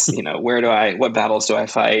 what battles do I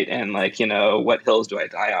fight? And like, what hills do I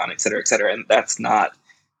die on, et cetera, et cetera. And that's not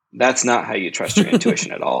how you trust your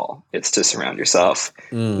intuition at all. It's to surround yourself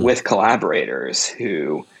with collaborators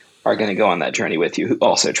who are going to go on that journey with you, who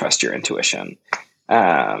also trust your intuition.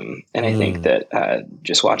 And I think that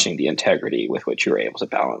just watching the integrity with which you were able to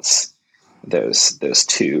balance those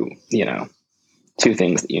two, two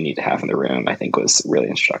things that you need to have in the room, I think was really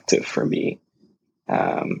instructive for me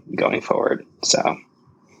going forward. So,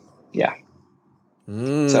 yeah.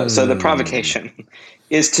 So the provocation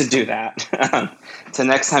is to do that. So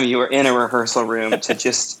next time you are in a rehearsal room, to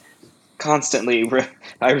just constantly,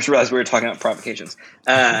 I just realized we were talking about provocations,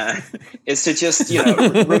 is to just,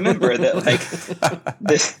 remember that like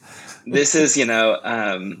this is,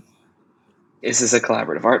 this is a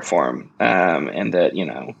collaborative art form. And that,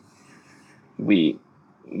 we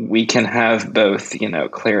can have both,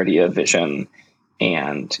 clarity of vision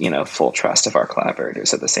and, full trust of our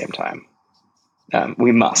collaborators at the same time.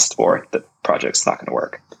 We must, or the project's not going to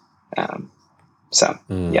work.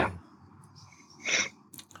 Yeah.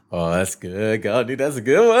 Oh, that's good, Goldie. That's a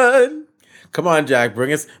good one. Come on, Jack.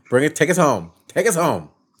 Bring it. Take us home. Take us home.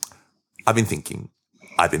 I've been thinking.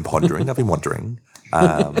 I've been pondering. I've been wondering.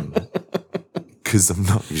 Because I'm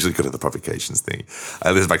not usually good at the provocations thing.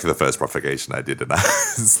 This is back to the first provocation I did, and I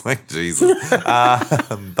was like, Jesus.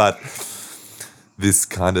 But this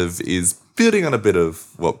kind of is building on a bit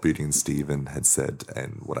of what Booty and Stephen had said,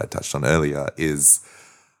 and what I touched on earlier is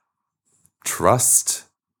trust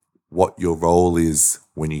what your role is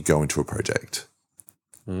when you go into a project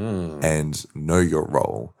and know your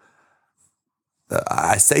role.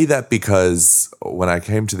 I say that because when I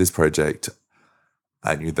came to this project,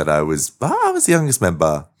 I knew that I was the youngest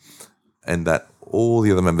member and that all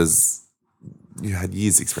the other members had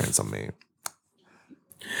years experience on me.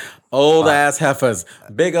 Old ass heifers.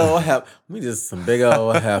 Big old heifers. We just some big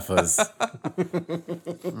old heifers.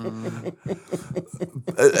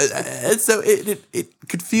 And so it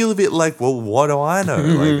could feel a bit like, well, what do I know?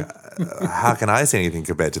 Like, how can I say anything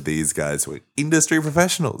compared to these guys who are industry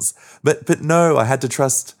professionals? But no, I had to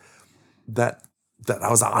trust that that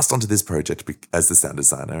I was asked onto this project as the sound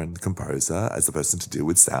designer and the composer, as the person to deal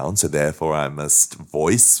with sound. So therefore, I must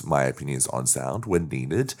voice my opinions on sound when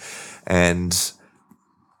needed. And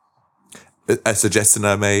a suggestion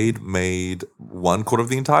I made 1/4 of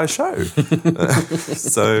the entire show.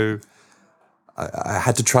 So I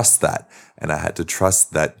had to trust that. And I had to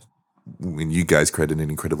trust that when you guys created an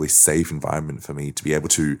incredibly safe environment for me to be able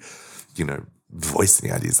to, voice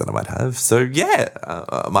any ideas that I might have. So yeah,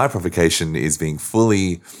 my provocation is being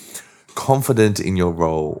fully confident in your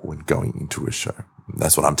role when going into a show.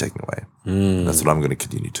 That's what I'm taking away. That's what I'm going to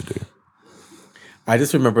continue to do. I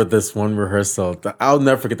just remember this one rehearsal. I'll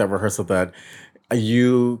never forget that rehearsal that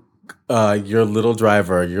your little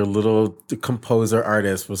driver, your little composer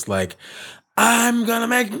artist was like, I'm gonna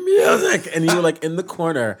make music, and you were like in the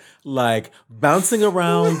corner, like bouncing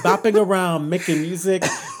around, bopping around, making music.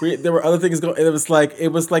 There were other things going. It was like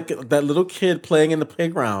that little kid playing in the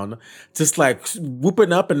playground, just like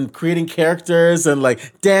whooping up and creating characters and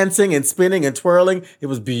like dancing and spinning and twirling. It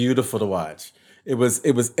was beautiful to watch. It was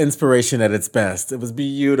inspiration at its best. It was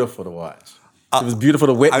beautiful to watch. It was beautiful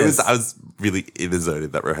to witness. I was really in the zone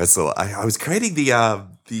in that rehearsal. I was creating the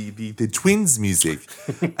twins music,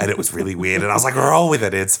 and it was really weird. And I was like, roll with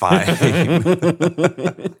it. It's fine.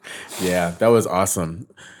 Yeah, that was awesome.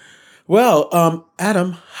 Well,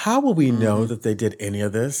 Adam, how will we know that they did any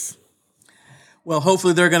of this? Well,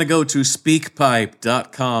 hopefully they're going to go to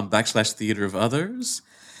speakpipe.com/theater of others.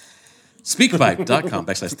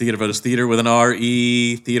 Speakpipe.com/theater of others. Theater with an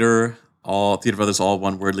R-E, theater. All Theater of Others, all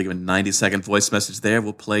one word. Leave a 90-second voice message there.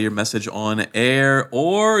 We'll play your message on air.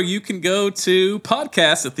 Or you can go to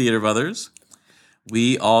podcast at Theater of Others.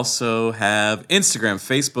 We also have Instagram,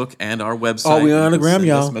 Facebook, and our website. Oh, we on the gram,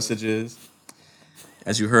 y'all. Messages.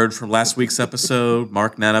 As you heard from last week's episode,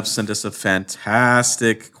 Mark Nanup sent us a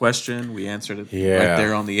fantastic question. We answered it right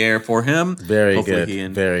there on the air for him. Very Hopefully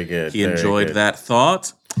good. Very good. He enjoyed that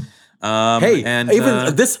thought.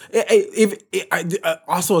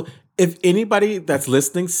 Also, if anybody that's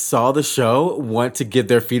listening saw the show, want to give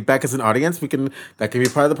their feedback as an audience, that can be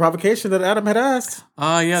part of the provocation that Adam had asked.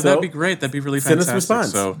 That'd be great. That'd be really fantastic. Send us a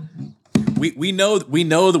response. So we know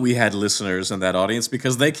that we had listeners in that audience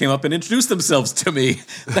because they came up and introduced themselves to me.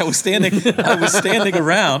 I was standing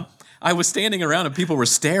around and people were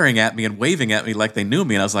staring at me and waving at me like they knew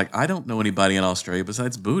me. And I was like, I don't know anybody in Australia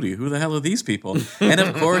besides Booty. Who the hell are these people? And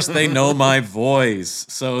of course, they know my voice.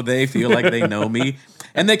 So they feel like they know me.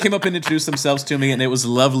 And they came up and introduced themselves to me. And it was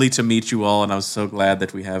lovely to meet you all. And I was so glad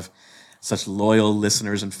that we have such loyal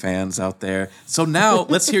listeners and fans out there. So now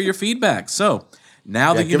let's hear your feedback. So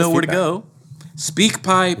now that you know where to go,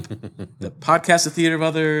 SpeakPipe, the podcast of Theater of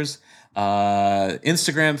Others,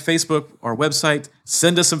 Instagram, Facebook, our website.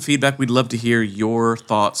 Send us some feedback. We'd love to hear your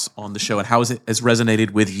thoughts on the show and how it has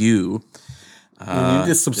resonated with you. You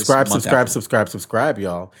just subscribe, y'all.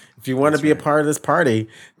 If you want to be a part of this party,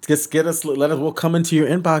 just get us. We'll come into your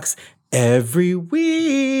inbox every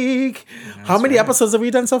week. How many episodes have we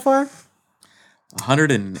done so far?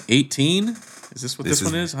 118. Is this what this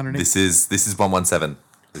one is? 118. This is 117.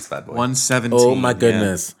 This bad boy. 117. Oh my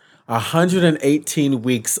goodness. 118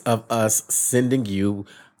 weeks of us sending you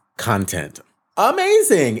content.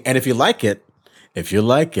 Amazing. And if you like it,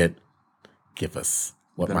 give us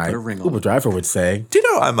what my Uber driver would say. Do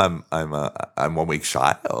you know I'm 1 week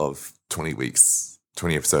shy of 20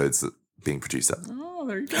 episodes being producer? Oh,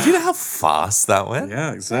 there you go. Do you know how fast that went?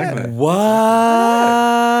 Yeah, exactly.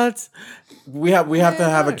 What? We have to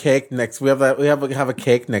have a cake next. We have a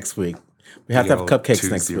cake next week. We have to have cupcakes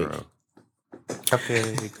next week.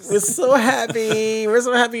 Cupcakes. We're so happy. We're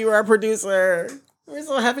so happy you're our producer. We're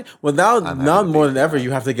so happy. Well, now more than ever,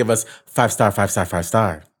 you have to give us 5 star. 5 star. 5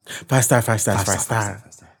 star. 5 star. 5 star. 5 star.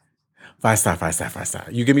 5 star. 5 star. 5 star.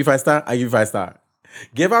 You give me 5 star. I give you 5 star.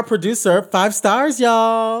 Give our producer 5 stars,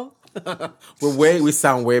 y'all. We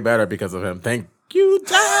sound way better because of him. Thank you,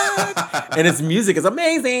 Jack. And his music is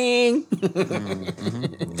amazing.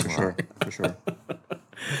 For sure.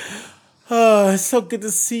 Oh, it's so good to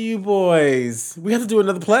see you boys. We have to do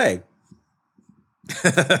another play.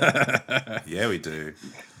 Yeah, we do.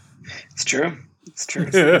 It's true. Just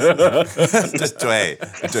wait.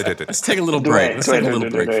 Let's take a little break. Let's take a little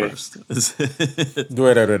break first.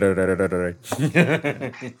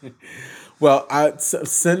 Well, I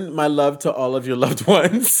send my love to all of your loved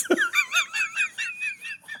ones.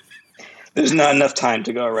 There's not enough time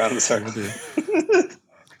to go around the circle.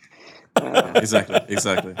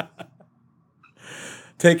 Exactly.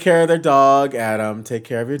 Take care of their dog, Adam. Take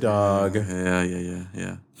care of your dog.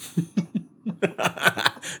 Yeah.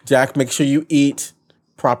 Jack, make sure you eat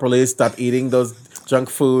properly. Stop eating those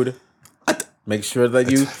junk food. Make sure that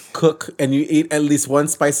you cook and you eat at least one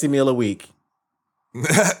spicy meal a week.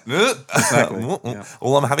 Exactly. Yeah.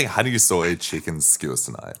 Well, I'm having honey soy chicken skewers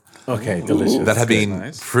tonight. Okay, delicious. That have been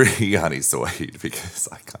Nice. pre-honey soyed because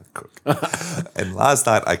I can't cook. And last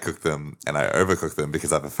night I cooked them and I overcooked them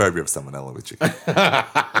because I have a phobia of salmonella with chicken.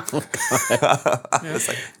 It's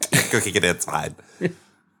like, cooking it inside.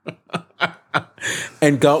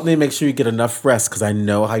 And Galtney, make sure you get enough rest because I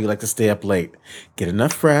know how you like to stay up late. Get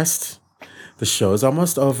enough rest. The show is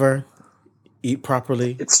almost over. Eat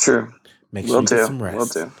properly. It's true. Make sure Will you do. get some rest. Will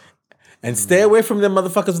do. And stay away from them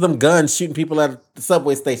motherfuckers with them guns shooting people at the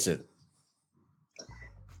subway station.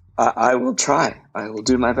 I will try. I will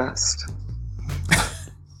do my best.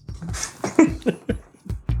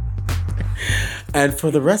 And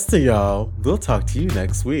for the rest of y'all, we'll talk to you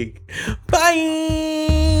next week.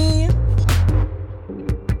 Bye!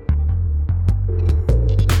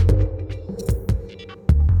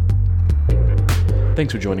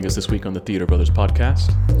 Thanks for joining us this week on the Theater Brothers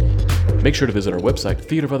podcast. Make sure to visit our website,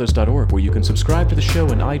 theaterbrothers.org, where you can subscribe to the show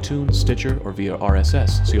in iTunes, Stitcher, or via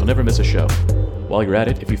RSS, so you'll never miss a show. While you're at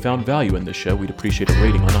it, if you found value in this show, we'd appreciate a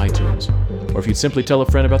rating on iTunes. Or if you'd simply tell a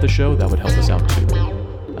friend about the show, that would help us out too.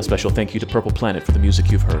 A special thank you to Purple Planet for the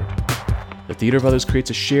music you've heard. The Theater Brothers creates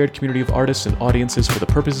a shared community of artists and audiences for the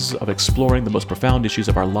purposes of exploring the most profound issues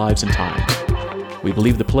of our lives and times. We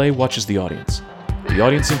believe the play watches the audience. The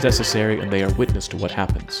audience is necessary, and they are witness to what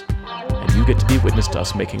happens. And you get to be witness to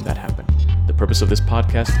us making that happen. The purpose of this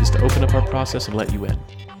podcast is to open up our process and let you in.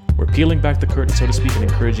 We're peeling back the curtain, so to speak, and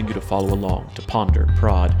encouraging you to follow along, to ponder,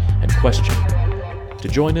 prod, and question, to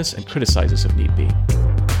join us and criticize us if need be.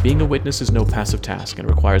 Being a witness is no passive task and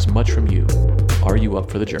requires much from you. Are you up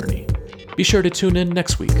for the journey? Be sure to tune in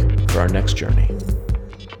next week for our next journey.